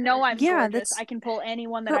like, even I know her. I'm Yeah, gorgeous. that's I can pull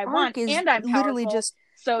anyone that her I want, arc is and I'm literally powerful. just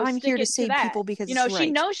So I'm stick here to it to save that. people because it's She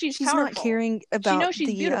right. knows she's not powerful. caring She about knows she's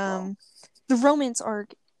beautiful. the romance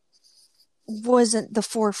arc wasn't the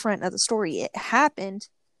forefront of the story. It happened,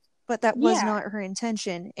 but that was Yeah. not her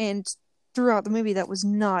intention. And throughout the movie, that was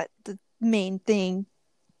not the main thing.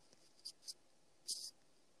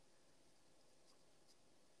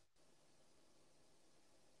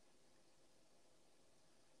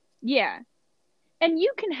 Yeah. And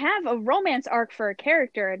you can have a romance arc for a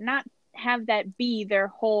character and not have that be their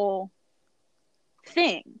whole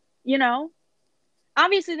thing,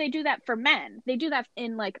 Obviously, they do that for men. They do that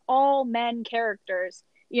in like all men characters.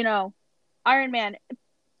 Iron Man,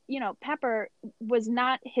 Pepper was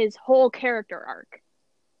not his whole character arc.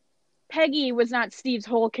 Peggy was not Steve's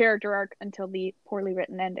whole character arc until the poorly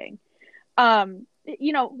written ending.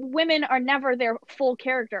 Women are never their full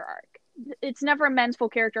character arc. It's never a man's full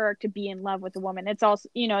character arc to be in love with a woman. It's also,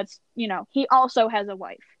 he also has a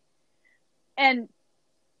wife. And,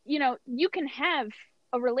 you can have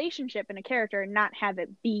a relationship and a character and not have it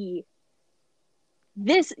be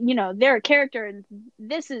this, they're a character and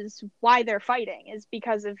this is why they're fighting is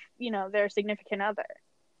because of, their significant other.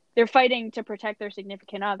 They're fighting to protect their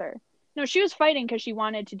significant other. No, she was fighting because she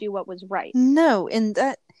wanted to do what was right. No, and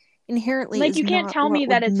that inherently like is you can't not tell me what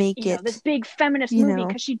that would it's make it this big feminist movie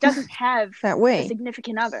because she doesn't have that way. a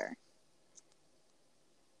significant other.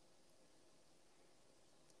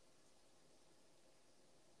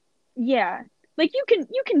 Yeah, like you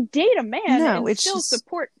can date a man and still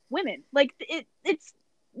support women. Like it's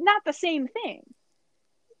not the same thing.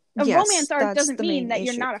 A romance arc doesn't mean that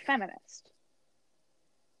you're not a feminist.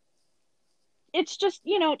 It's just,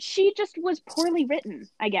 she just was poorly written,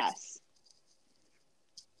 I guess.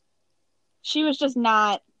 She was just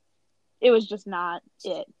not, it was just not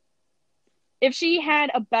it. If she had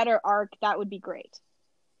a better arc, that would be great.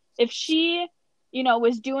 If she,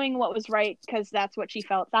 was doing what was right because that's what she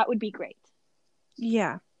felt, that would be great.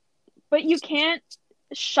 Yeah. But you can't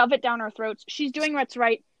shove it down our throats. She's doing what's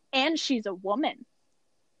right, and she's a woman.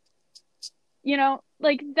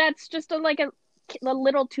 Like that's just a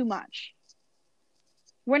little too much.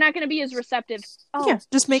 We're not going to be as receptive. Oh, yeah,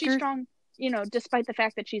 just make her strong. Despite the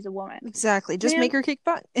fact that she's a woman. Exactly. Just make her kick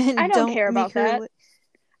butt. And I don't care about that.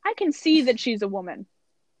 I can see that she's a woman.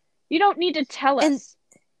 You don't need to tell us.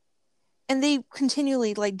 And they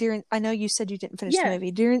continually, like, during, I know you said you didn't finish the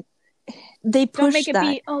movie. They push don't make it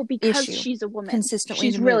that be, because issue she's a woman. Consistently.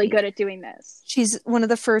 She's really good at doing this. She's one of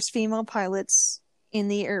the first female pilots in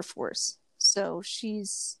the Air Force. So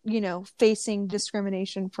she's, facing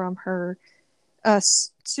discrimination from her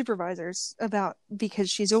supervisors because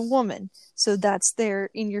she's a woman. So that's there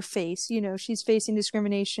in your face. She's facing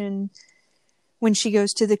discrimination when she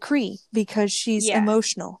goes to the Kree because she's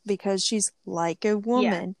emotional, because she's like a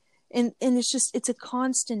woman. Yeah. And it's a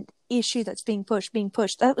constant issue that's being pushed.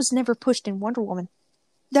 That was never pushed in Wonder Woman.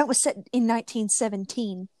 That was set in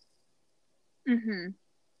 1917. Mm-hmm.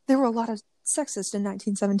 There were a lot of sexists in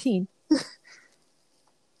 1917.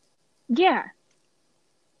 Yeah.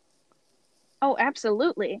 Oh,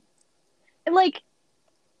 absolutely. Like,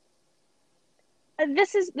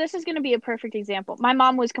 this is going to be a perfect example. My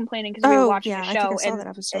mom was complaining because we were watching a show, and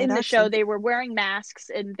in the show they were wearing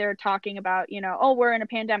masks, and they're talking about, we're in a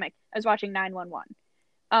pandemic. I was watching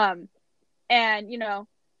 911, and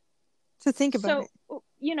to think about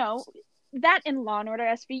it, that in Law and Order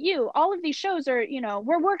SVU, all of these shows are,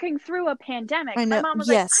 we're working through a pandemic. I know. My mom was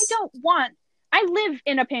like,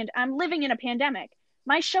 I'm living in a pandemic.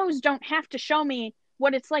 My shows don't have to show me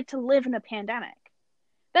what it's like to live in a pandemic.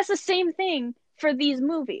 That's the same thing for these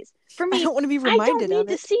movies. For me, I don't want to be reminded I don't need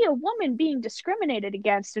to see a woman being discriminated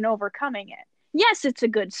against and overcoming it. Yes, it's a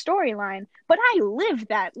good storyline, but I live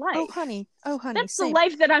that life. Oh, honey. That's the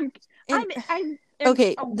life that I'm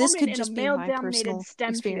okay, this could just be my personal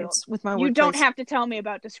experience with my workplace. You don't have to tell me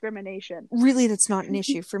about discrimination. Really, that's not an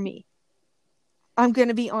issue for me. I'm going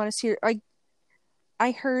to be honest here.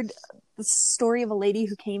 I heard the story of a lady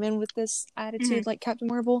who came in with this attitude, like Captain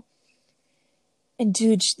Marvel. And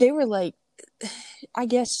dude, they were like, I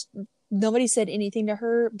guess nobody said anything to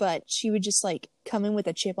her, but she would just like come in with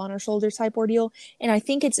a chip on her shoulder type ordeal. And I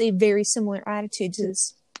think it's a very similar attitude to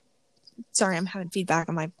this. Sorry, I'm having feedback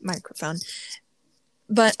on my microphone.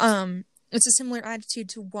 But it's a similar attitude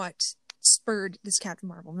to what spurred this Captain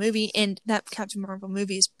Marvel movie, and that Captain Marvel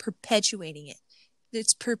movie is perpetuating it.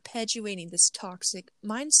 It's perpetuating this toxic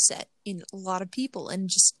mindset in a lot of people, and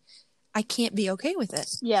just I can't be okay with it.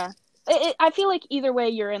 Yeah. I feel like either way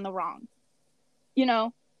you're in the wrong. You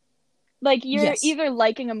know? Like, you're either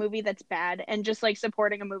liking a movie that's bad and just, like,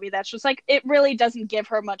 supporting a movie that's just, like, it really doesn't give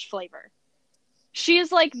her much flavor. She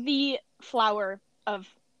is, like, the flower of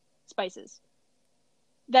spices.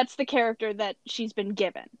 That's the character that she's been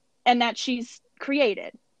given and that she's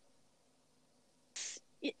created.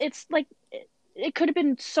 It's like, it could have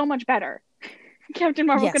been so much better. Captain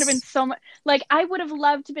Marvel could have been so much... Like, I would have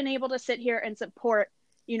loved to have been able to sit here and support,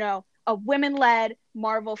 you know, a women-led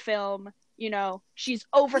Marvel film. You know, she's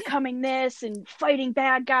overcoming this and fighting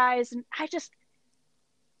bad guys. And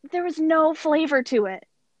there was no flavor to it.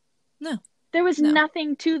 No. There was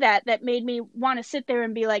nothing to that made me want to sit there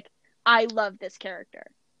and be like, I love this character.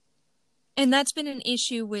 And that's been an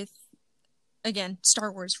issue with, again,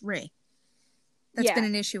 Star Wars Rey. That's been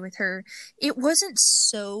an issue with her. It wasn't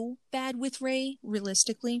so bad with Rey,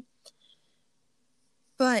 realistically.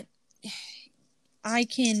 But I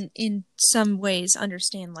can, in some ways,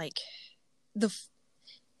 understand, like, the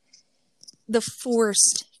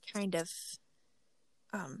forced kind of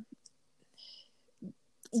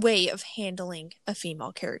way of handling a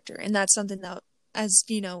female character. And that's something that, as,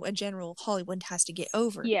 you know, a general Hollywood has to get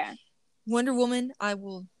over. Yeah. Wonder Woman, I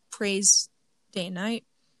will praise day and night.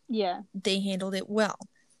 Yeah. They handled it well.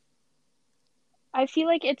 I feel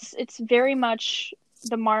like it's very much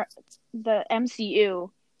the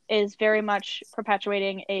MCU is very much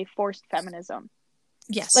perpetuating a forced feminism.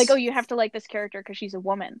 Yes. Like, oh, you have to like this character because she's a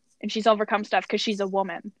woman, and she's overcome stuff because she's a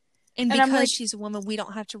woman. And because she's a woman, we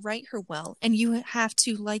don't have to write her well, and you have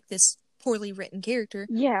to like this poorly written character,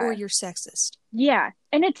 or you're sexist. Yeah,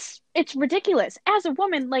 and it's ridiculous. As a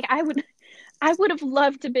woman, like, I would have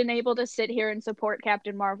loved to have been able to sit here and support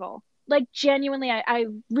Captain Marvel. Like, genuinely, I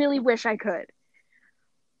really wish I could.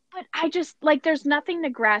 But I just, like, there's nothing to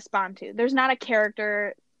grasp onto. There's not a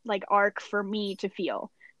character, like, arc for me to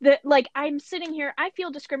feel. That, like, I'm sitting here, I feel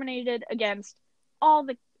discriminated against all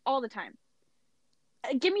the time.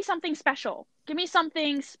 Give me something special. Give me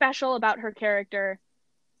something special about her character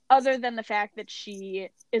other than the fact that she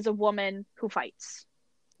is a woman who fights.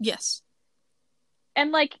 Yes.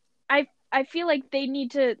 And, like, I feel like they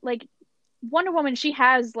need to, like, Wonder Woman, she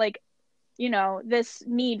has, like, you know, this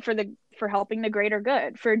need for helping the greater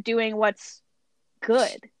good, for doing what's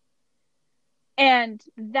good. And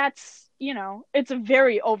that's, you know, it's a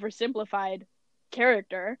very oversimplified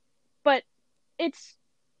character, but it's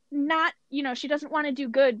not, you know, she doesn't want to do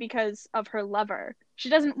good because of her lover. She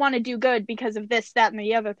doesn't want to do good because of this, that, and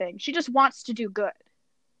the other thing. She just wants to do good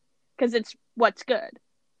because it's what's good.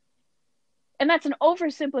 And that's an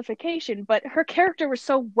oversimplification, but her character was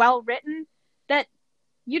so well written that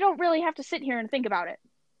you don't really have to sit here and think about it.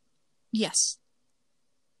 Yes.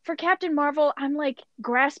 For Captain Marvel, I'm, like,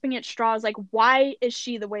 grasping at straws. Like, why is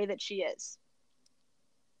she the way that she is?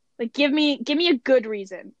 Like, give me a good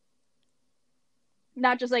reason.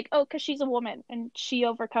 Not just like, oh, because she's a woman and she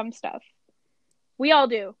overcomes stuff. We all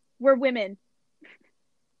do. We're women.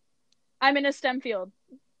 I'm in a STEM field.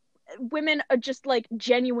 Women are just, like,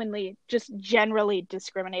 genuinely, just generally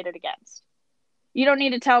discriminated against. You don't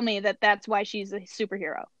need to tell me that that's why she's a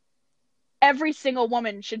superhero. Every single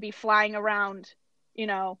woman should be flying around, you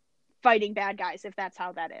know, fighting bad guys if that's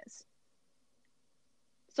how that is.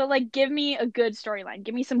 So, like, give me a good storyline.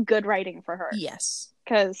 Give me some good writing for her. Yes.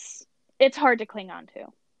 Because it's hard to cling on to.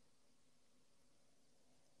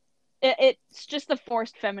 It's just the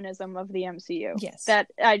forced feminism of the MCU. Yes. That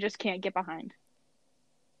I just can't get behind.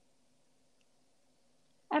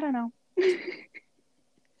 I don't know.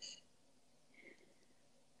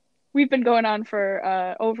 We've been going on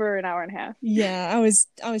for over an hour and a half. Yeah, I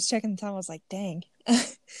was checking the time. I was like, dang.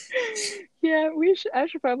 Yeah, I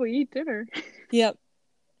should probably eat dinner. Yep.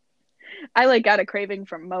 I, like, got a craving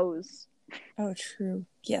from Moe's. Oh, true.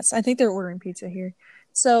 Yes, I think they're ordering pizza here.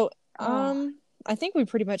 So, I think we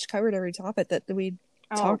pretty much covered every topic that we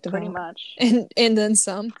talked about. Pretty much. And then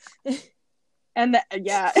some. And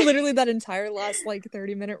yeah. Literally that entire last, like,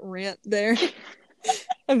 30-minute rant there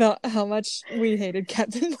about how much we hated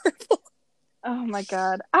Captain Marvel. Oh my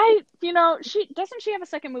god. Doesn't she have a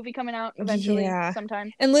second movie coming out eventually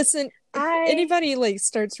sometime? And listen, if anybody, like,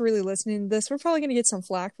 starts really listening to this, we're probably going to get some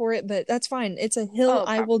flack for it, but that's fine. It's a hill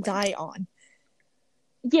I will die on.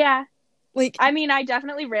 Yeah. Like, I mean, I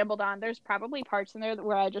definitely rambled on. There's probably parts in there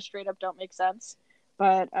where I just straight up don't make sense.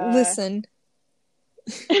 But listen.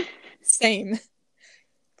 Same.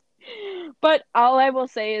 But all I will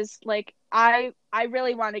say is, like, I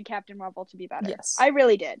really wanted Captain Marvel to be better. Yes. I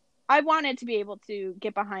really did. I wanted to be able to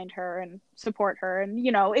get behind her and support her, and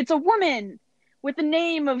it's a woman with the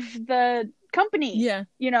name of the company. Yeah.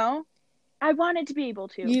 I wanted to be able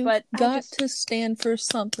to, You've but got to stand for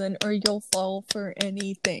something or you'll fall for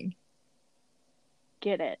anything.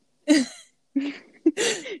 Get it.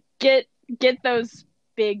 get those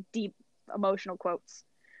big, deep, emotional quotes.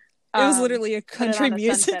 It was literally a country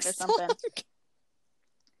music or something.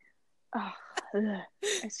 Oh,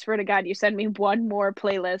 I swear to God, you send me one more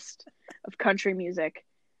playlist of country music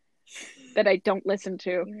that I don't listen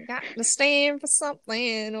to. You got to stand for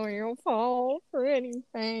something or you'll fall for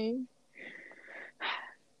anything.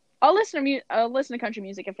 I'll listen to country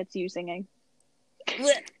music if it's you singing.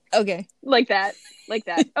 Okay. Like that.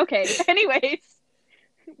 Okay. Anyways,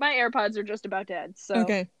 my AirPods are just about dead. So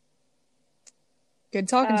okay. Good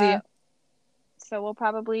talking to you. So we'll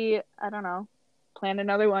probably, I don't know, plan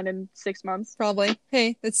another one in 6 months. Probably.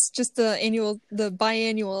 Hey, it's just the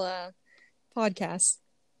biannual podcast.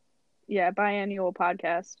 Yeah, biannual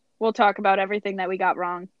podcast. We'll talk about everything that we got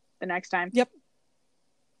wrong the next time. Yep.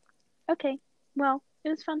 Okay. Well, it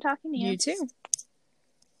was fun talking to you. You too.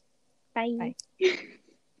 Bye. Bye.